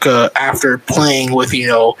Africa after playing with, you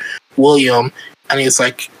know, William, and he's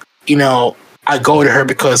like, you know, I go to her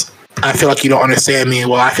because I feel like you don't understand me.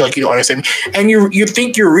 Well, I feel like you don't understand me. And you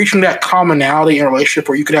think you're reaching that commonality in a relationship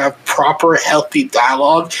where you could have proper, healthy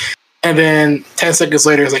dialogue. And then 10 seconds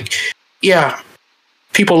later, it's like, yeah,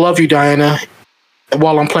 people love you, Diana,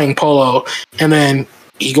 while I'm playing polo. And then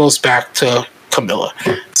he goes back to Camilla.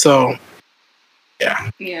 So, yeah.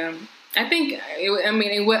 Yeah. I think,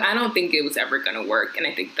 I don't think it was ever going to work. And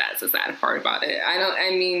I think that's the sad part about it.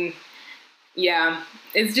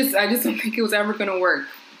 It's just, I just don't think it was ever going to work.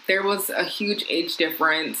 There was a huge age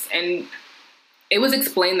difference, and it was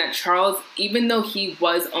explained that Charles, even though he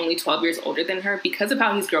was only 12 years older than her, because of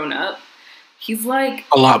how he's grown up, he's like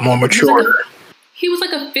a lot more mature. He was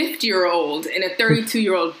like a 50-year-old in a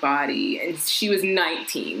 32-year-old body, and she was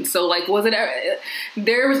 19. So like,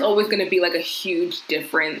 there was always going to be like a huge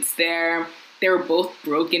difference there. They were both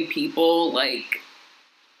broken people. Like,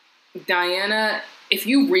 Diana, if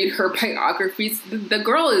you read her biographies, the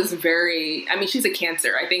girl is very, she's a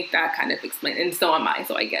Cancer. I think that kind of explains, and so am I,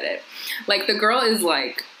 so I get it. Like, the girl is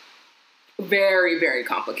like very, very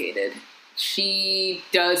complicated. She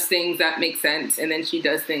does things that make sense, and then she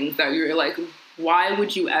does things that you're like, why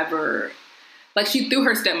would you ever, like, she threw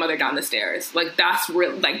her stepmother down the stairs. Like, that's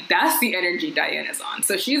real, like, that's the energy Diana's on.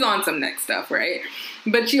 So she's on some next stuff, right?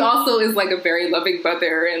 But she also is like a very loving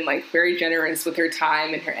mother and like very generous with her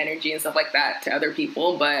time and her energy and stuff like that to other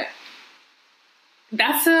people. But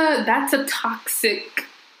that's a toxic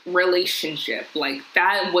relationship. Like,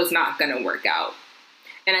 that was not going to work out.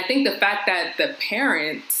 And I think the fact that the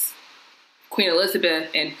parents Queen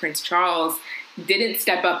Elizabeth and Prince Charles didn't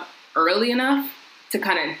step up early enough to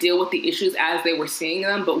kind of deal with the issues as they were seeing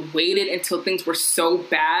them, but waited until things were so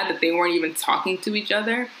bad that they weren't even talking to each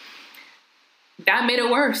other, that made it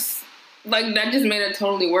worse. Like, that just made it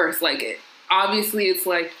totally worse. Like, obviously, it's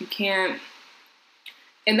like, you can't...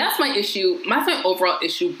 And that's my issue. That's my overall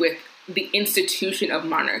issue with the institution of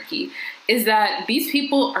monarchy, is that these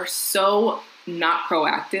people are so not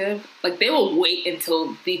proactive. Like, they will wait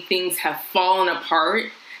until the things have fallen apart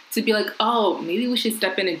to be like, oh, maybe we should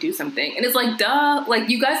step in and do something. And it's like, duh, like,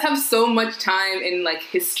 you guys have so much time in, like,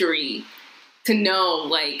 history to know,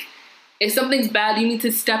 like, if something's bad, you need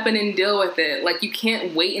to step in and deal with it. Like, you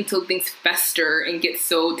can't wait until things fester and get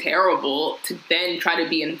so terrible to then try to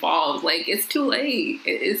be involved. Like, it's too late.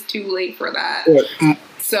 It is too late for that. Yeah.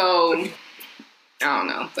 So, I don't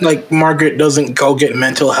know. But. Like, Margaret doesn't go get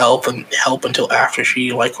mental health and help until after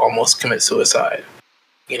she, like, almost commits suicide.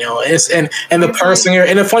 You know, and the person here,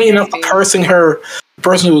 and the funny enough, the person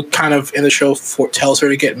who kind of in the show tells her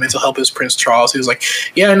to get mental help is Prince Charles. He was like,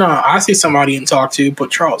 yeah, no, I see somebody and talk to, but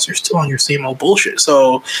Charles, you're still on your same old bullshit.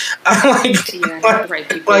 So I'm like, yeah, not the right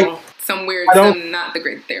people. Like, some weird, not the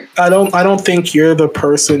great there. I don't think you're the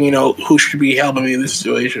person, you know, who should be helping me in this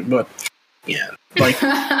situation. But yeah, like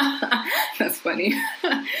that's funny.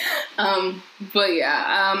 But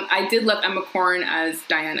yeah, I did love Emma Corrin as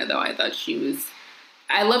Diana, though. I thought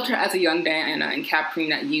I loved her as a young Diana and capturing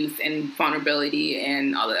that youth and vulnerability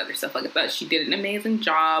and all the other stuff. Like, I thought she did an amazing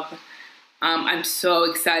job. I'm so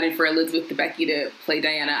excited for Elizabeth Debicki to play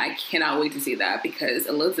Diana. I cannot wait to see that because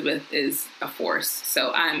Elizabeth is a force.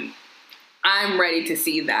 So I'm ready to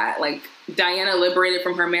see that. Like, Diana liberated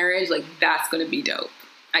from her marriage, like, that's going to be dope.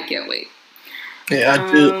 I can't wait.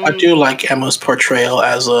 Yeah, I do like Emma's portrayal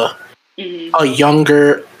as a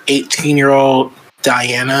younger 18-year-old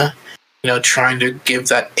Diana. You know, trying to give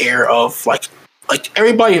that air of like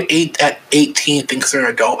everybody at 18 thinks they're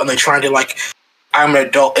an adult, and they're trying to like, I'm an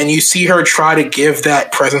adult, and you see her try to give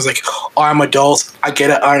that presence, like, oh, I'm adult, I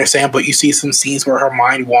get it, I understand, but you see some scenes where her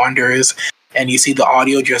mind wanders, and you see the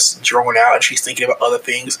audio just drone out, and she's thinking about other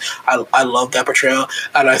things. I love that portrayal,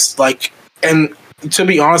 and I like, and to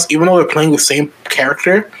be honest, even though they're playing the same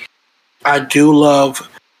character, I do love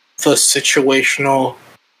the situational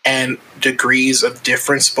and degrees of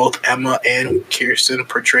difference both Emma and Kirsten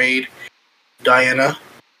portrayed Diana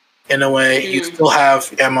in a way. You still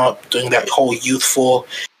have Emma doing that whole youthful,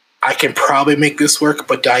 I can probably make this work,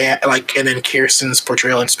 but Diana, like, and then Kirsten's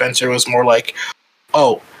portrayal in Spencer was more like,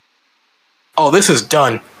 oh, this is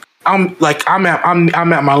done. I'm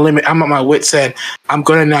at my limit. I'm at my wit's end. I'm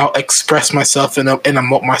gonna now express myself and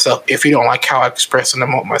emote myself. If you don't like how I express and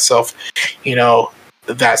emote myself, you know,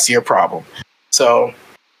 that's your problem. So.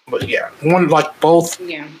 But yeah,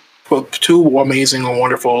 two amazing and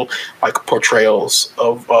wonderful like portrayals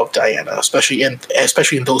of Diana, especially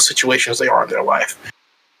in those situations they are in their life.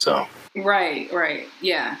 So right,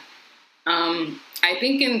 yeah. I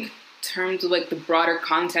think in terms of like the broader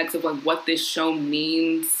context of like what this show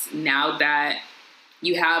means now that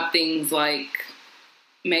you have things like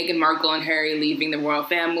Meghan Markle and Harry leaving the royal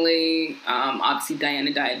family. Obviously,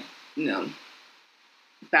 Diana died, you know,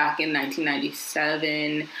 back in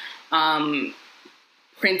 1997.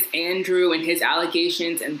 Prince Andrew and his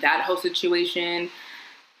allegations and that whole situation.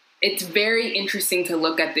 It's very interesting to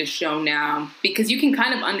look at this show now because you can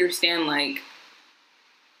kind of understand, like,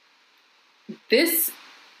 this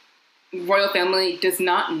royal family does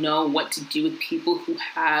not know what to do with people who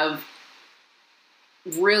have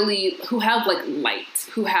like light,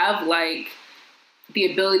 who have like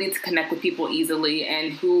the ability to connect with people easily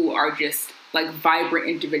and who are just like vibrant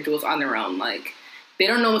individuals on their own. Like, they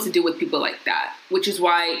don't know what to do with people like that, which is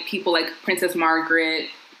why people like Princess Margaret,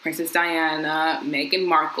 Princess Diana, Meghan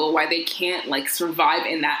Markle, why they can't like survive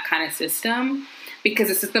in that kind of system, because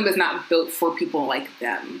the system is not built for people like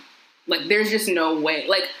them. Like, there's just no way.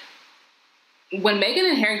 Like, when Meghan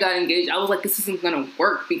and Harry got engaged, I was like, this isn't going to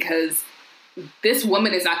work because this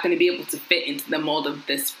woman is not going to be able to fit into the mold of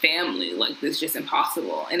this family. Like, this is just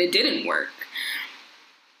impossible. And it didn't work.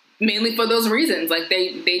 Mainly for those reasons. Like,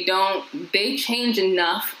 they change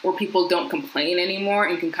enough where people don't complain anymore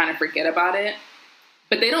and can kind of forget about it.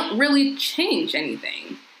 But they don't really change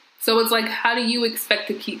anything. So it's like, how do you expect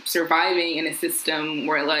to keep surviving in a system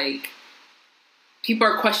where, like, people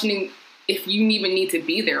are questioning if you even need to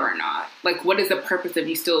be there or not? Like, what is the purpose of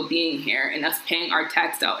you still being here and us paying our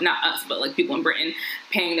tax dollars, not us, but like people in Britain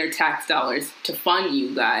paying their tax dollars to fund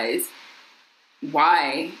you guys?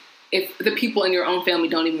 Why? If the people in your own family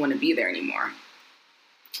don't even want to be there anymore.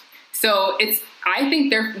 So I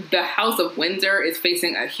think the House of Windsor is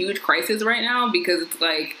facing a huge crisis right now because it's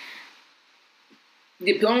like,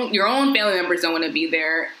 your own family members don't want to be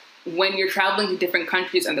there. When you're traveling to different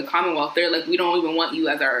countries in the Commonwealth, they're like, we don't even want you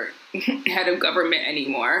as our head of government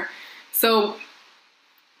anymore. So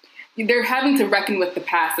they're having to reckon with the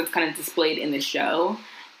past that's kind of displayed in the show,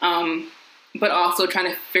 but also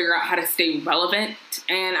trying to figure out how to stay relevant.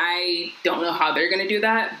 And I don't know how they're going to do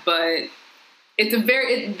that, but it's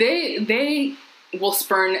they will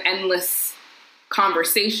spurn endless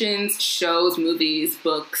conversations, shows, movies,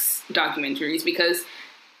 books, documentaries, because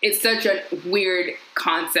it's such a weird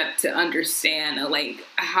concept to understand, like,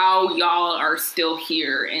 how y'all are still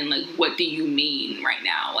here and, like, what do you mean right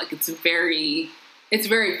now? Like, it's very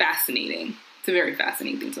fascinating. It's a very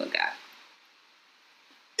fascinating thing to look at.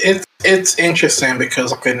 It's interesting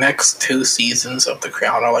because, like, the next 2 seasons of The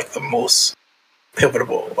Crown are, like, the most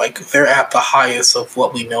pivotal. Like, they're at the highest of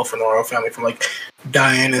what we know from the royal family, from, like,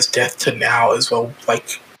 Diana's death to now, as well.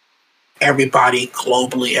 Like, everybody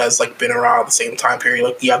globally has, like, been around at the same time period.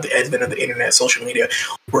 Like, you have the advent of the internet, social media.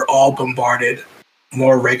 We're all bombarded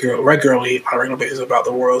more regularly on a regular basis about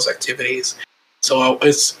the royals' activities. So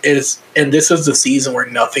it's and this is the season where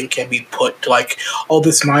nothing can be put to, like, oh,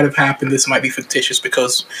 this might have happened, this might be fictitious,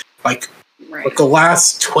 because, like, right. like the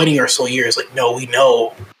last 20 or so years, like, no, we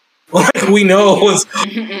know. Like, we know what's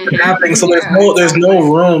happening. So there's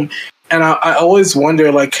no room. And I always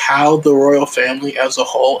wonder, like, how the royal family as a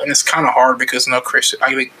whole, and it's kind of hard because, you know,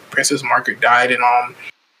 I think Princess Margaret died in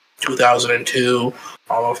 2002.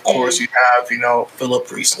 Of course, you have, you know,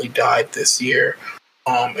 Philip recently died this year.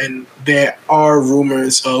 And there are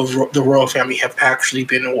rumors of the royal family have actually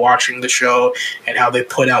been watching the show and how they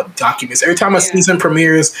put out documents. Every time a season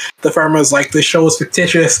premieres, the farmer's like, the show is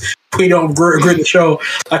fictitious. We don't agree with the show.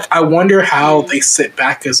 Like, I wonder how they sit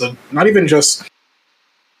back as not even just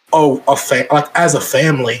like, as a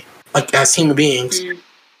family, like, as human beings,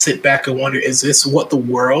 sit back and wonder, is this what the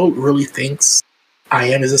world really thinks I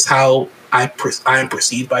am? Is this how I am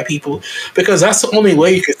perceived by people? Because that's the only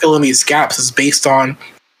way you can fill in these gaps, is based on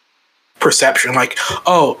perception. Like,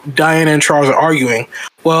 oh, Diana and Charles are arguing.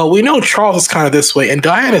 Well, we know Charles is kind of this way, and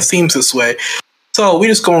Diana seems this way. So we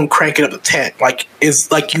just go and crank it up to 10. Like,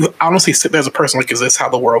 you honestly sit there as a person, like, is this how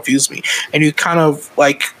the world views me? And you kind of,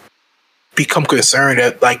 like, become concerned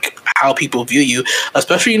at, like, how people view you,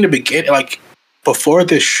 especially in the beginning, like, before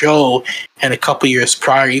this show and a couple years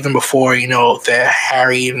prior, even before, you know, the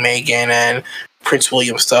Harry and Meghan and Prince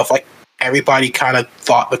William stuff, like, everybody kind of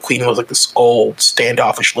thought the Queen was, like, this old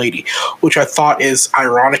standoffish lady, which I thought is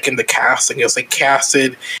ironic in the casting, is they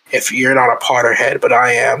casted, if you're not a Potterhead, but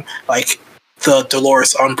I am, like, the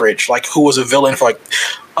Dolores Umbridge, like, who was a villain for, like,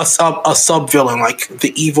 a sub villain, like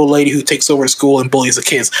the evil lady who takes over school and bullies the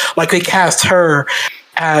kids. Like, they cast her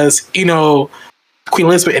as, you know, Queen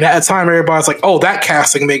Elizabeth, and at the time everybody's like, oh, that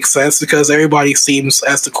casting makes sense because everybody seems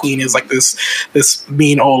as the Queen is like this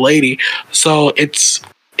mean old lady. So it's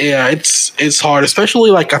hard,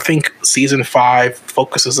 especially, like, I think season 5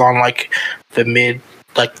 focuses on, like, the mid,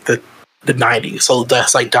 like, the 90s. So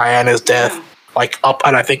that's, like, Diana's death, like, up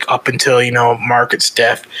until, you know, Margaret's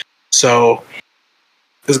death. So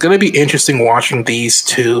it's going to be interesting watching these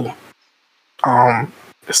 2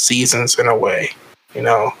 seasons in a way, you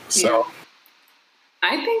know. So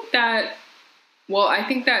I think that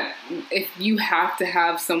if you have to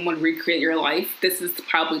have someone recreate your life, this is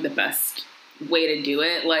probably the best way to do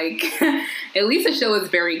it. Like, at least the show is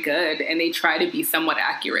very good and they try to be somewhat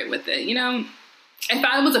accurate with it, you know. If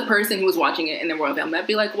I was a person who was watching it in the royal family, I'd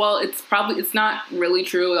be like, well, it's not really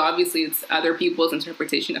true. Obviously, it's other people's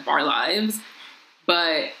interpretation of our lives,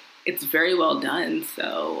 but it's very well done.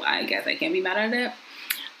 So I guess I can't be mad at it.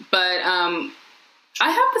 But I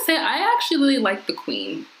have to say, I actually really like the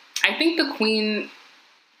Queen. I think the Queen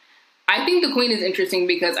is interesting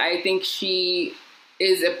because I think she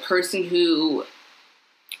is a person who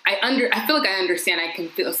I feel like I understand. I can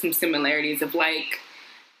feel some similarities of, like,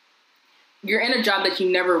 you're in a job that you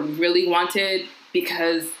never really wanted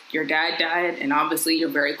because your dad died and obviously you're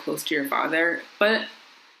very close to your father, but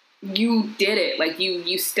you did it. Like,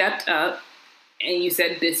 you stepped up and you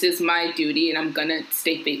said, this is my duty and I'm gonna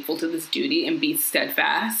stay faithful to this duty and be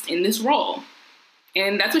steadfast in this role.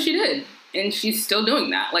 And that's what she did. And she's still doing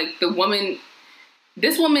that. Like, this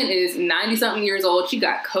woman is 90 something years old. She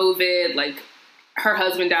got COVID. Like, her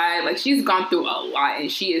husband died. Like, she's gone through a lot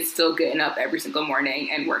and she is still getting up every single morning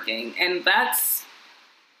and working. And that's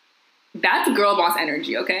girl boss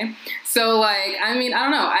energy. Okay. So, like, I mean, I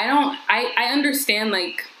don't know. I understand,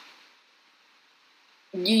 like,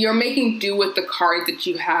 you're making do with the cards that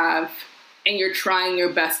you have and you're trying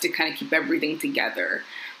your best to kind of keep everything together.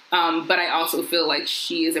 But I also feel like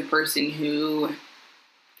she is a person who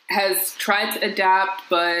has tried to adapt,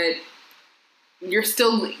 but you're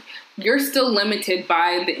still limited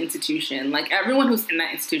by the institution. Like, everyone who's in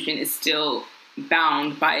that institution is still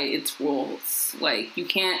bound by its rules. Like, you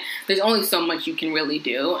can't, there's only so much you can really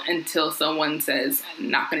do until someone says, I'm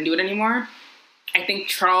not going to do it anymore. I think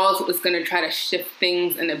Charles was going to try to shift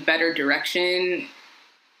things in a better direction.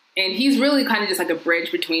 And he's really kind of just like a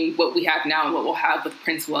bridge between what we have now and what we'll have with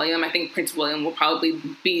Prince William. I think Prince William will probably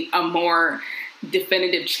be a more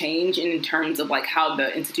definitive change in terms of like how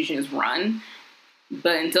the institution is run.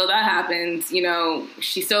 But until that happens, you know,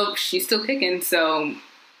 she's still kicking. So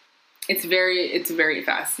it's very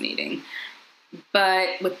fascinating.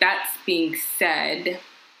 But with that being said,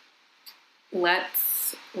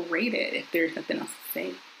 let's rate it if there's nothing else to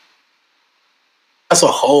say. As a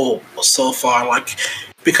whole, so far, like,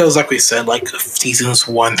 because like we said, like seasons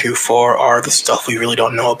 1 through 4 are the stuff we really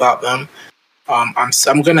don't know about them.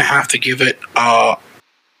 I'm gonna have to give it a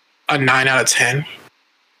 9 out of 10,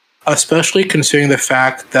 especially considering the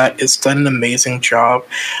fact that it's done an amazing job.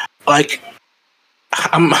 Like,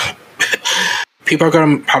 people are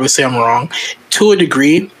gonna probably say I'm wrong. To a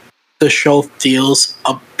degree, the show feels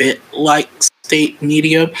a bit like state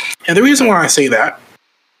media, and the reason why I say that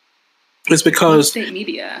is because state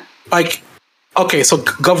media, like, okay, so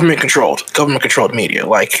government controlled media,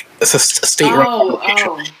 like it's a state run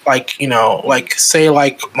publication. Like, you know, like say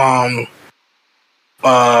like it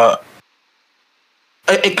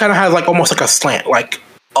kind of has like almost like a slant, like,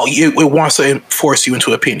 oh, it wants to force you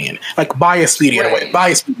into opinion, like biased media. Right. In a way,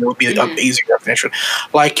 biased media would be an easier definition.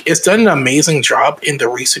 Like, it's done an amazing job in the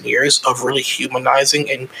recent years of really humanizing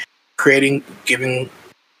and creating,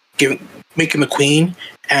 making the queen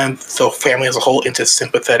and the family as a whole into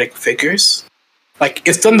sympathetic figures. Like,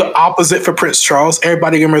 it's done the opposite for Prince Charles.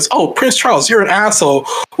 Everybody remembers, oh, Prince Charles, you're an asshole.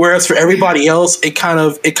 Whereas for everybody else, it kind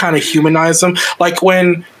of humanized them. Like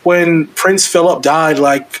when Prince Philip died,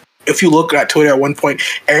 like, if you look at Twitter at one point,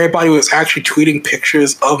 everybody was actually tweeting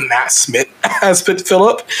pictures of Matt Smith as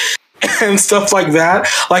Philip and stuff like that.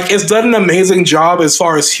 Like, it's done an amazing job as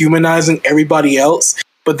far as humanizing everybody else,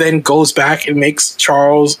 but then goes back and makes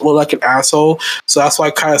Charles look like an asshole. So that's why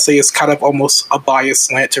I kind of say it's kind of almost a biased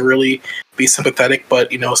slant to really be sympathetic,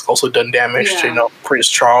 but, you know, it's also done damage to, you know, Prince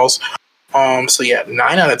Charles. So yeah,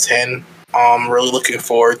 9 out of 10. Really looking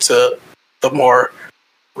forward to the more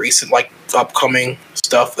recent, like, upcoming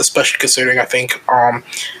stuff, especially considering I think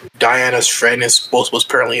Diana's friend was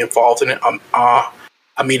apparently involved in it.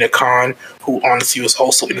 Amina Khan, who honestly was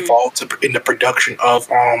also involved in the production of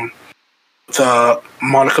the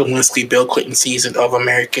Monica Lewinsky, Bill Clinton season of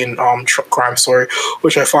American Crime Story,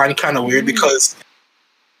 which I find kind of weird because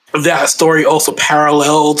that story also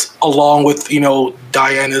paralleled along with, you know,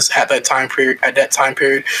 Diana's at that time period.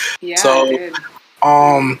 Yeah. So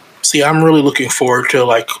yeah, I'm really looking forward to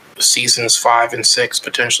like seasons 5 and 6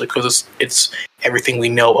 potentially, because it's everything we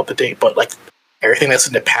know up to date, but like everything that's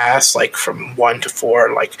in the past, like from 1 to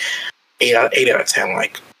 4, like 8 out of 10,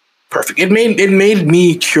 like perfect. It made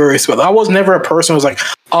me curious, but I was never a person who was like,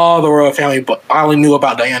 oh, the royal family, but I only knew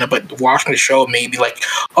about Diana. But watching the show made me like,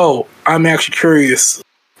 oh, I'm actually curious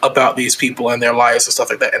about these people and their lives and stuff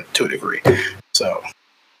like that, and to a degree. So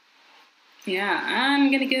yeah,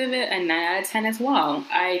 I'm gonna give it a 9 out of 10 as well.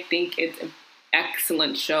 I think it's an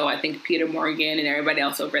excellent show. I think Peter Morgan and everybody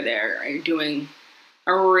else over there are doing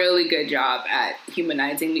a really good job at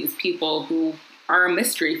humanizing these people who are a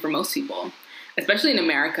mystery for most people, especially in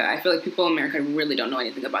America. I feel like people in America really don't know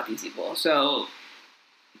anything about these people. So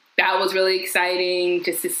that was really exciting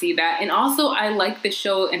just to see that. And also, I like the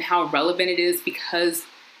show and how relevant it is because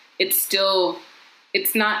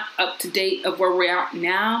it's not up to date of where we're at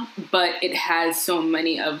now, but it has so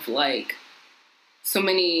many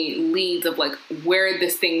leads of like where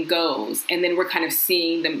this thing goes, and then we're kind of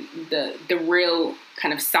seeing the real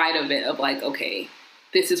kind of side of it of like, okay,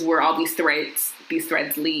 this is where all these threads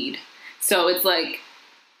lead. So it's like,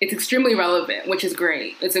 it's extremely relevant, which is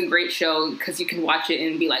great. It's a great show because you can watch it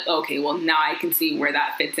and be like, okay, well, now I can see where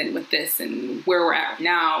that fits in with this and where we're at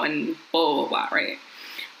now and blah, blah, blah, right?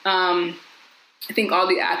 I think all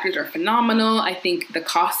the actors are phenomenal. I think the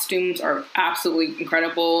costumes are absolutely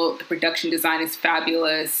incredible. The production design is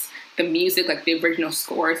fabulous. The music, like the original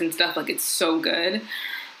scores and stuff, like it's so good.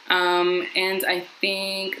 And I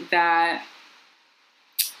think that,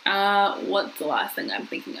 what's the last thing I'm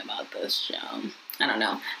thinking about this show? I don't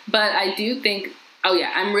know. But I do think, oh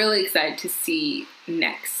yeah, I'm really excited to see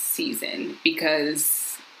next season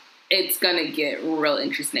because it's going to get real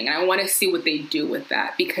interesting. And I want to see what they do with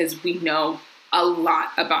that because we know a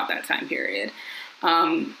lot about that time period.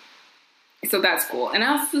 So that's cool. And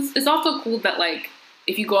it's also cool that, like,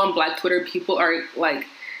 if you go on Black Twitter, people are, like,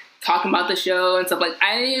 talking about the show and stuff. Like,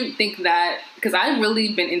 I didn't think that, because I've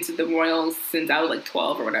really been into the Royals since I was like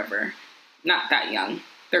 12 or whatever. Not that young,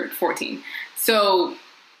 14. So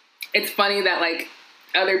it's funny that like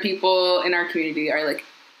other people in our community are like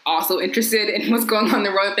also interested in what's going on in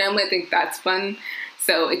the royal family. I think that's fun.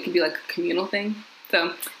 So it can be like a communal thing.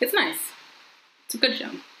 So it's nice. It's a good show.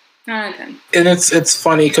 9 out of 10. And it's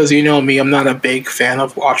funny because you know me, I'm not a big fan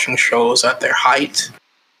of watching shows at their height.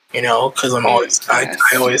 You know, because I'm always I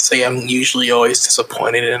always say I'm usually always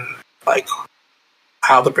disappointed in like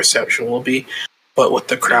how the perception will be. But with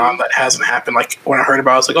The Crown, that hasn't happened. Like when I heard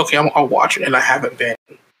about it, I was like, okay, I'll watch it, and I haven't been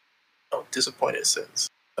disappointed since.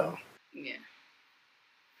 So yeah.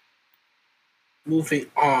 Moving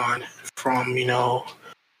on from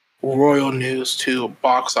royal news to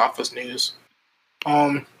box office news.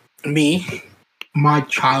 My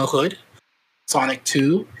childhood, Sonic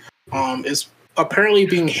 2, is apparently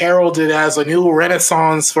being heralded as a new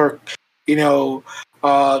renaissance for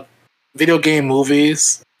video game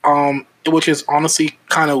movies. Which is honestly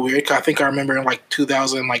kind of weird. I think I remember in like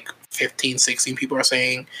 2015, 16, people are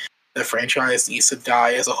saying the franchise needs to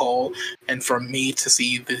die as a whole. And for me to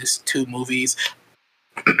see these two movies,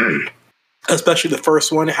 especially the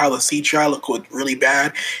first one, how the CGI looked really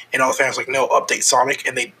bad, and all the fans like, no, update Sonic,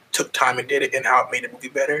 and they took time and did it, and how it made the movie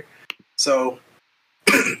better. So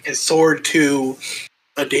it soared to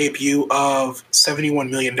a debut of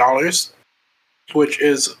 $71 million, which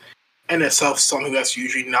is in itself something that's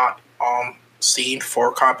usually not seen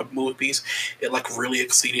for comic book movies. It like really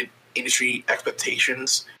exceeded industry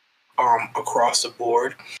expectations across the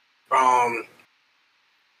board.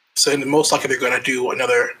 So most likely they're going to do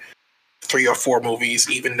another 3 or 4 movies,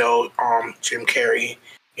 even though Jim Carrey,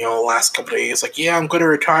 last couple of days, like, yeah, I'm going to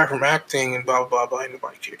retire from acting and blah, blah, blah.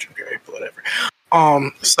 Nobody cares, Jim Carrey, but whatever.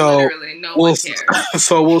 So literally no one cares.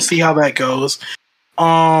 So we'll see how that goes.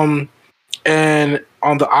 And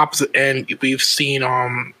on the opposite end, we've seen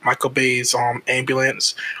Michael Bay's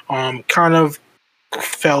Ambulance kind of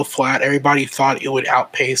fell flat. Everybody thought it would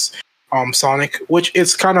outpace Sonic, which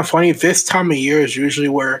is kind of funny. This time of year is usually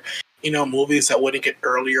where movies that wouldn't get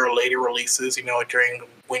earlier or later releases, during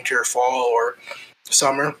winter, fall, or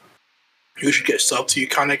summer, usually get subbed. So you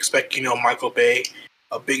kind of expect Michael Bay,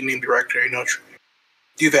 a big name director,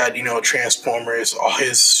 you've had, Transformers, all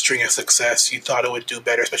his string of success. You thought it would do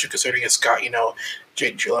better, especially considering it's got,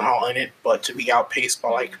 Jake Gyllenhaal in it. But to be outpaced by,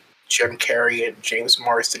 like, Jim Carrey and James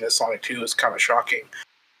Marsden in Sonic 2 is kind of shocking.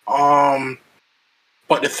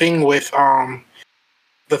 But the thing with,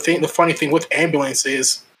 the funny thing with Ambulance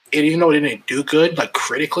is, even though it didn't do good, like,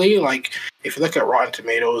 critically, like, if you look at Rotten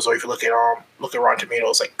Tomatoes, or if you look at Rotten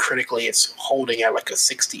Tomatoes, like, critically, it's holding at, like, a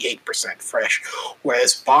 68% fresh,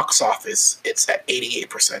 whereas box office, it's at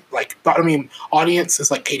 88%. Like, I mean, audience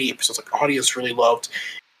is, like, 88%. Like, audience really loved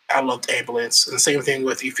Ambulance. And the same thing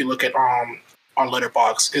with, if you look at, on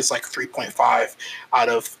Letterboxd, it's, like, 3.5 out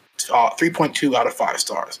of, 3.2 out of 5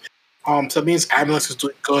 stars. So it means Ambulance is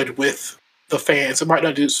doing good with the fans. It might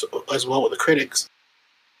not do as well with the critics,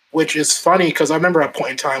 which is funny because I remember a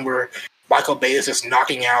point in time where Michael Bay is just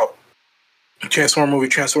knocking out Transformer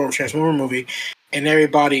movie, and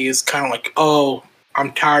everybody is kind of like, oh,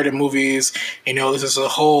 I'm tired of movies. This is a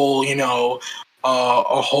whole, a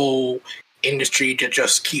whole industry that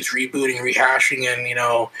just keeps rebooting, rehashing, and,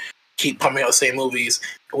 keep pumping out the same movies,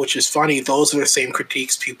 which is funny. Those are the same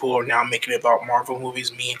critiques people are now making about Marvel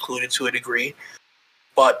movies, me included to a degree.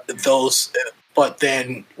 But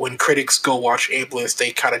then when critics go watch Ambulance, they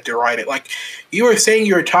kind of deride it. Like, you were saying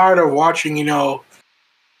you're tired of watching,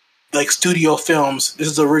 like, studio films. This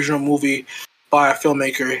is the original movie by a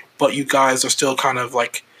filmmaker, but you guys are still kind of,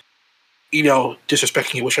 like,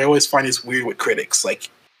 disrespecting it, which I always find is weird with critics. Like,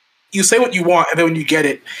 you say what you want, and then when you get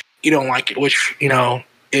it, you don't like it, which,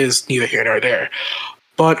 is neither here nor there.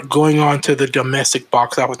 But going on to the domestic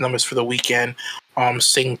box office numbers for the weekend,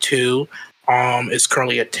 Sing 2... is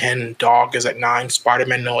currently at 10. Dog is at 9.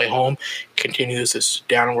 Spider-Man No Way Home continues its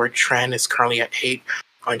downward trend. It's currently at 8.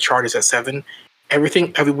 Uncharted is at 7.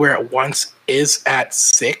 Everything Everywhere at Once is at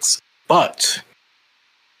 6. But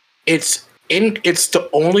it's the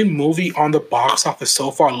only movie on the box office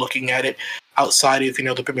so far, looking at it, outside of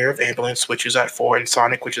the premiere of Ambulance, which is at 4, and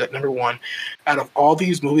Sonic, which is at number 1. Out of all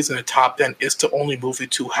these movies in the top 10, it's the only movie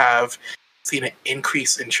to have seen an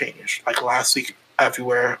increase in change. Like last week,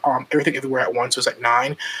 Everything Everywhere at Once was at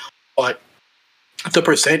 9, but the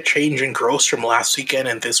percent change in gross from last weekend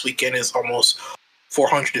and this weekend is almost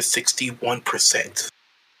 461%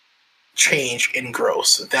 change in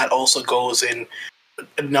gross. That also goes in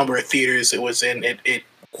a number of theaters it was in. It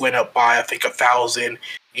went up by, I think, 1,000.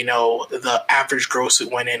 The average gross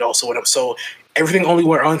it went in also went up. So everything only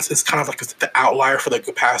went on is kind of like the outlier for like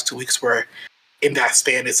the past 2 weeks, where in that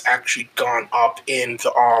span it's actually gone up in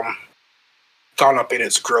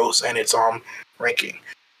its gross and its ranking.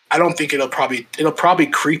 I don't think it'll probably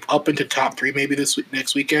creep up into top 3 maybe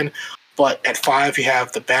next weekend. But at 5 you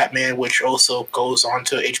have the Batman, which also goes on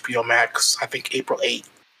to HBO Max, I think April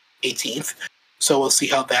 18th. So we'll see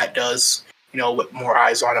how that does, with more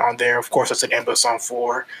eyes on there. Of course, that's an Amazon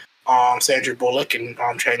 4. Sandra Bullock and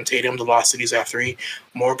Channing Tatum, The Lost Cities After 3.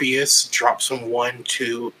 Morbius drops from 1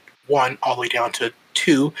 to 1 all the way down to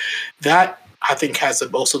 2. That, I think, has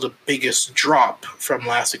also the biggest drop from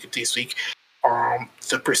last week to this week.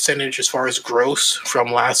 The percentage as far as gross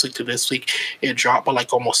from last week to this week, it dropped by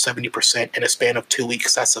like almost 70% in a span of 2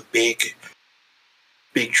 weeks. That's a big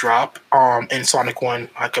drop. And Sonic 1,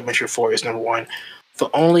 like I mentioned before, is number 1. The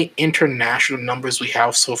only international numbers we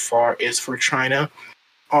have so far is for China.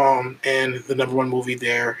 And the number 1 movie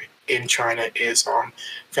there in China is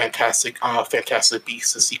Fantastic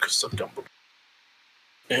Beasts: The Secrets of Dumbledore.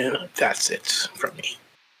 And that's it from me.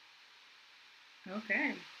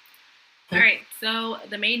 Okay. All right, so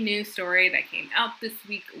the main news story that came out this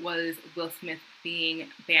week was Will Smith being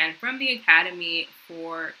banned from the Academy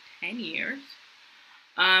for 10 years.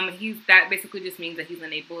 That basically just means that he's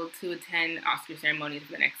unable to attend Oscar ceremonies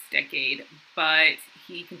for the next decade, but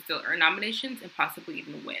he can still earn nominations and possibly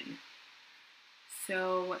even win.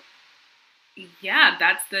 So, yeah,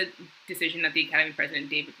 that's the decision that the Academy President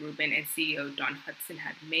David Rubin and CEO Don Hudson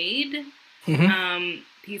had made. Mm-hmm.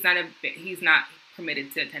 He's not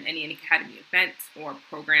permitted to attend any Academy events or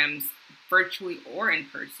programs, virtually or in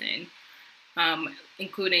person,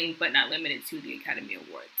 including but not limited to the Academy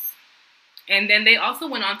Awards. And then they also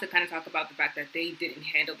went on to kind of talk about the fact that they didn't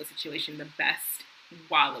handle the situation the best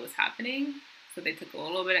while it was happening. So they took a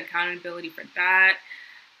little bit of accountability for that.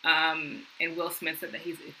 And Will Smith said that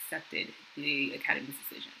he's accepted the Academy's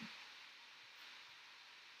decision.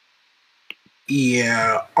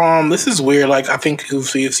 Yeah, this is weird. Like, I think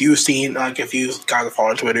if you've seen, like, if you guys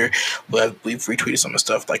follow on Twitter, we've retweeted some of the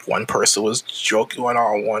stuff. Like, one person was joking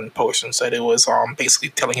on one post and said it was basically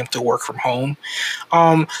telling him to work from home,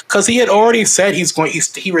 because he had already said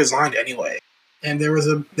he resigned anyway. And there was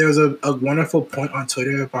a wonderful point on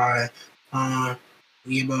Twitter by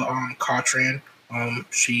Liba Cochran.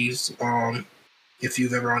 She's if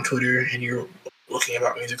you've ever on Twitter and you're looking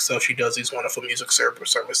about music stuff, she does these wonderful music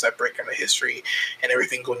service that break down the history and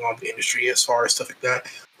everything going on in the industry as far as stuff like that.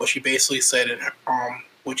 But she basically said,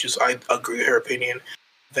 which is, I agree with her opinion,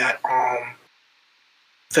 that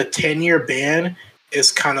the 10-year ban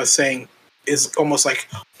is kind of saying, is almost like,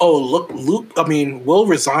 oh, look, Will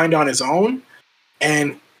resigned on his own,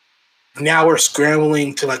 and now we're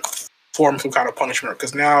scrambling to like form some kind of punishment,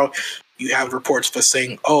 because now you have reports for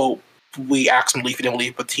saying, oh, we asked him to leave, he didn't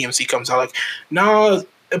leave, but TMZ comes out like, no,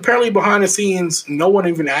 apparently behind the scenes, no one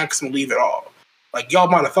even asked him to leave at all. Like, y'all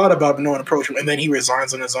might have thought about it, but no one approached him, and then he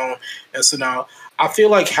resigns on his own. And so now, I feel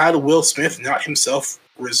like had Will Smith not himself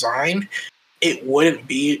resigned, it wouldn't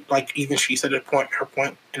be, like, even she said her point,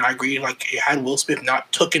 and I agree, like, had Will Smith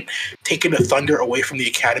not taken the thunder away from the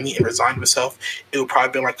Academy and resigned himself, it would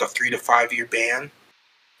probably be like a 3 to 5 year ban,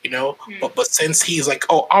 But since he's like,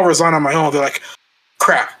 oh, I'll resign on my own, they're like,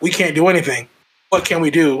 crap, we can't do anything. What can we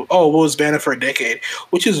do? Oh, Will was banned for a decade,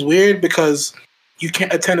 which is weird because you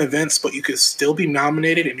can't attend events, but you could still be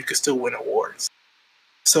nominated and you could still win awards.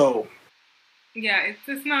 So, yeah, it's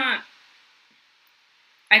just not.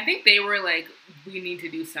 I think they were like, we need to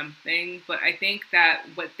do something, but I think that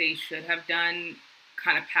what they should have done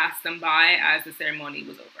kind of passed them by as the ceremony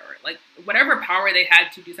was over. Like, whatever power they had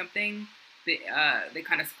to do something, they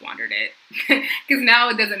kind of squandered it, because now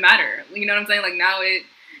it doesn't matter. You know what I'm saying? Like, now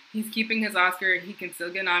he's keeping his Oscar, he can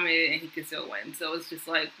still get nominated, and he can still win. So it's just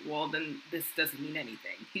like, well, then this doesn't mean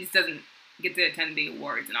anything. He just doesn't get to attend the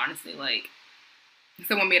awards. And honestly, like,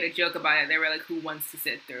 someone made a joke about it. They were like, who wants to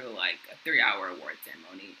sit through like a 3-hour award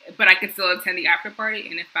ceremony? But I could still attend the after party,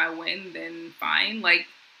 and if I win, then fine. Like,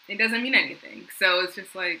 it doesn't mean anything. So it's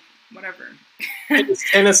just like, whatever.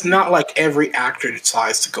 and it's not like every actor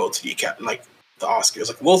decides to go to the Oscars.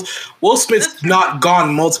 Like, Will Smith's not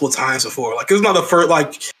gone multiple times before. Like, it's not the first,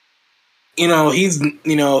 like, he's,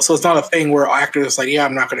 so it's not a thing where actors like, yeah,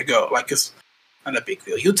 I'm not going to go. Like, it's not a big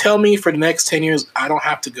deal. You tell me for the next 10 years, I don't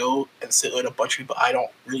have to go and sit with a bunch of people I don't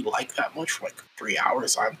really like that much for like 3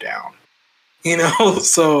 hours, I'm down.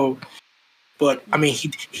 So, but I mean,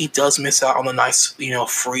 he does miss out on the nice,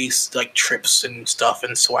 free like trips and stuff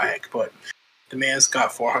and swag, but the man's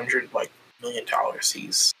got $400 million.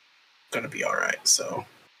 He's gonna be all right. So,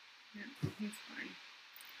 yeah, he's fine.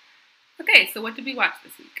 Okay, so what did we watch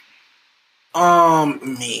this week?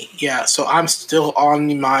 Me, yeah. So I'm still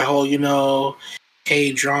on my whole,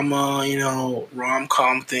 K-drama,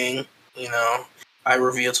 rom-com thing. I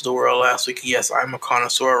revealed to the world last week. Yes, I'm a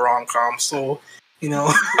connoisseur of rom-com. So,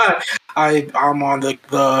 I'm on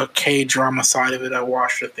the K-drama side of it. I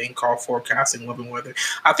watched a thing called Forecasting Love and Weather.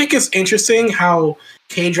 I think it's interesting how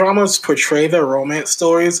K-dramas portray their romance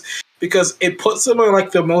stories because it puts them in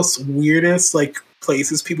like the most weirdest like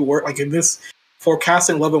places people work. Like in this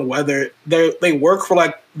Forecasting Love and Weather, they work for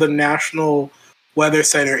like the National Weather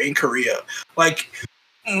Center in Korea. Like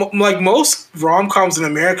most rom-coms in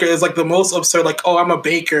America is like the most absurd, like, oh, I'm a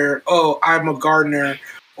baker, oh, I'm a gardener,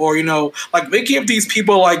 or like they give these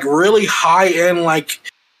people like really high-end like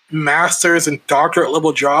masters and doctorate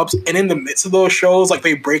level jobs, and in the midst of those shows, like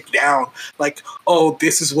they break down like, oh,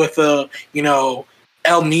 this is with El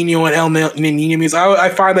Nino and El Nino means. I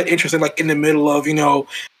find that interesting, like in the middle of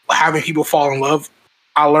having people fall in love.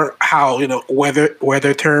 I learned how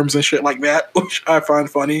weather terms and shit like that, which I find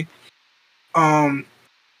funny. And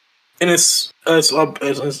it's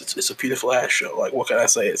a beautiful ass show. Like, what can I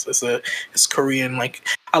say? It's Korean. Like,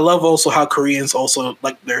 I love also how Koreans also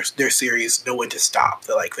like their series know when to stop.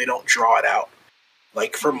 They don't draw it out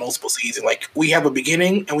like for multiple seasons. Like, we have a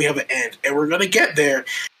beginning and we have an end, and we're gonna get there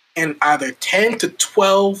in either 10 to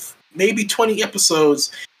 12, maybe 20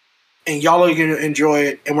 episodes, and y'all are gonna enjoy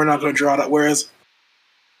it, and we're not gonna draw it out. Whereas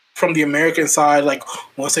from the American side, like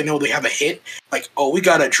once they know they have a hit, like, oh, we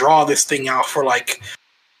gotta draw this thing out for like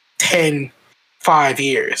 5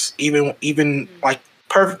 years. Even like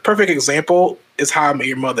perfect example is How I Met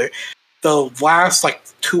Your Mother. The last like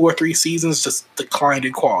 2 or 3 seasons just declined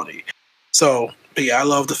in quality. So, but yeah, I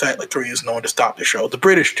love the fact like Koreans know when to stop the show. The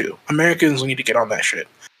British too. Americans need to get on that shit.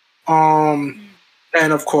 And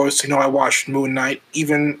of course, I watched Moon Knight.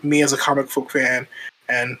 Even me as a comic book fan,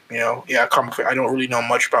 and comic fan, I don't really know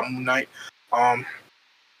much about Moon Knight.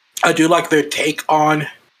 I do like their take on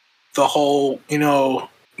the whole,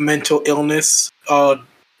 mental illness,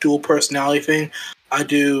 dual personality thing. I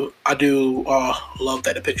do love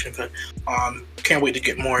that depiction. Can't wait to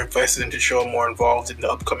get more invested into the show, more involved in the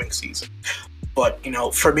upcoming season. But,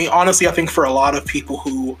 for me, honestly, I think for a lot of people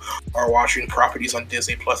who are watching properties on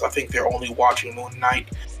Disney Plus, I think they're only watching Moon Knight,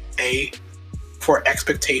 for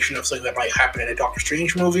expectation of something that might happen in a Doctor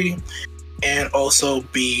Strange movie, and also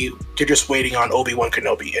B, they're just waiting on Obi-Wan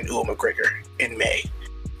Kenobi and Ewan McGregor in May.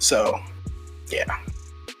 So, yeah.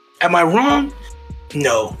 Am I wrong?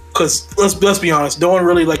 No, because let's be honest, no one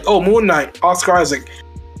really like, oh, Moon Knight, Oscar Isaac.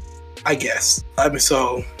 I guess.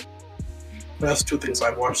 So that's 2 things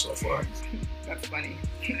I've watched so far. That's funny.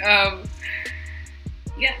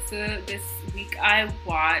 So this week I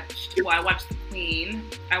watched The Queen.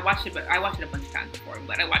 I watched it a bunch of times before,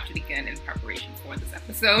 but I watched it again in preparation for this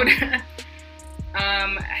episode.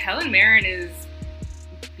 Helen Mirren is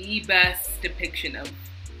the best depiction of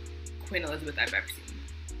Queen Elizabeth I've ever seen.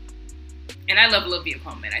 And I love Olivia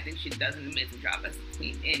Colman. I think she does an amazing job as the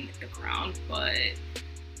Queen in The Crown, but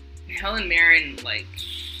Helen Mirren, like,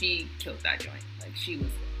 she killed that joint. Like, she was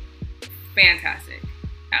fantastic.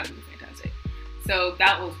 Absolutely fantastic. So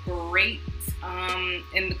that was great.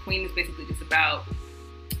 And The Queen is basically just about,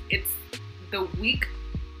 it's the week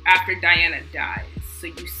after Diana dies. So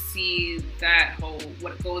you see that whole,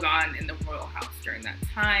 what goes on in the royal house during that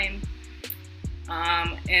time.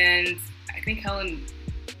 And I think Helen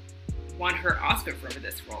won her Oscar for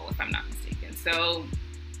this role, if I'm not mistaken. So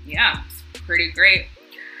yeah, it's pretty great.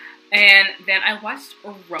 And then I watched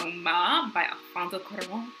Roma by Alfonso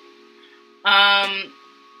Cuarón.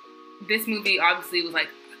 This movie obviously was like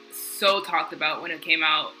so talked about when it came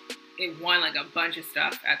out. It won like a bunch of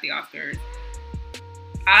stuff at the Oscars.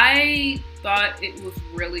 I thought it was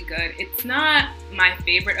really good. It's not my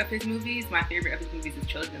favorite of his movies. My favorite of his movies is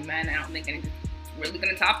Children of Men. I don't think anything's really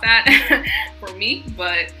gonna top that for me,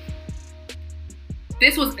 but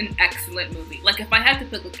this was an excellent movie. Like, if I had to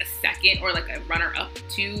pick like a second or like a runner-up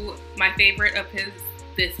to my favorite of his,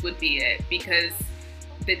 this would be it, because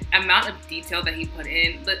the amount of detail that he put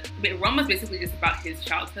in. Roma is basically just about his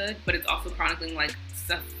childhood, but it's also chronicling like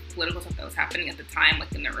political stuff that was happening at the time,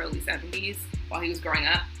 like in the early 70s while he was growing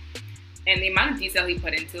up. And the amount of detail he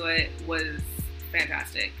put into it was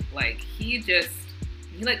fantastic. Like, he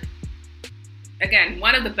like, again,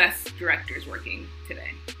 one of the best directors working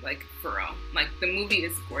today, like, for real. Like, the movie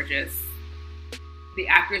is gorgeous. The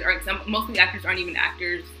actors most of the actors aren't even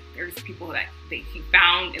actors. They're just people that he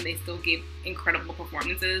found, and they still gave incredible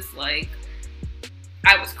performances. Like,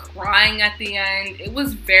 I was crying at the end. It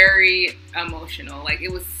was very emotional. Like,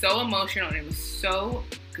 it was so emotional, and it was so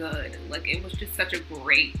good. Like, it was just such a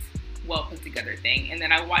great well put together thing. And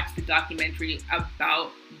then I watched the documentary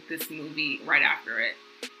about this movie right after it.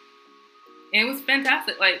 And it was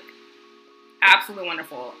fantastic. Like, absolutely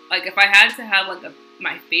wonderful. Like, if I had to have like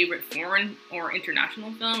my favorite foreign or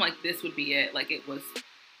international film, like this would be it. Like, it was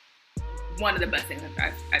one of the best things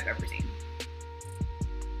I've ever seen.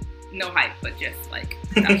 No hype, but just like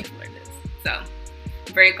that's just what it is. So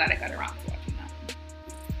I'm very glad I got around to watching that.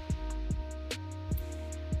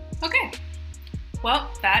 Okay, well,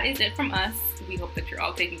 that is it from us. We hope that you're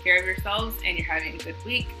all taking care of yourselves and you're having a good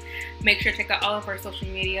week. Make sure to check out all of our social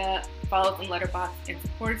media, follow us on Letterboxd, and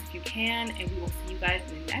support us if you can. And we will see you guys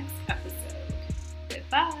in the next episode.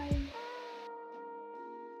 Goodbye.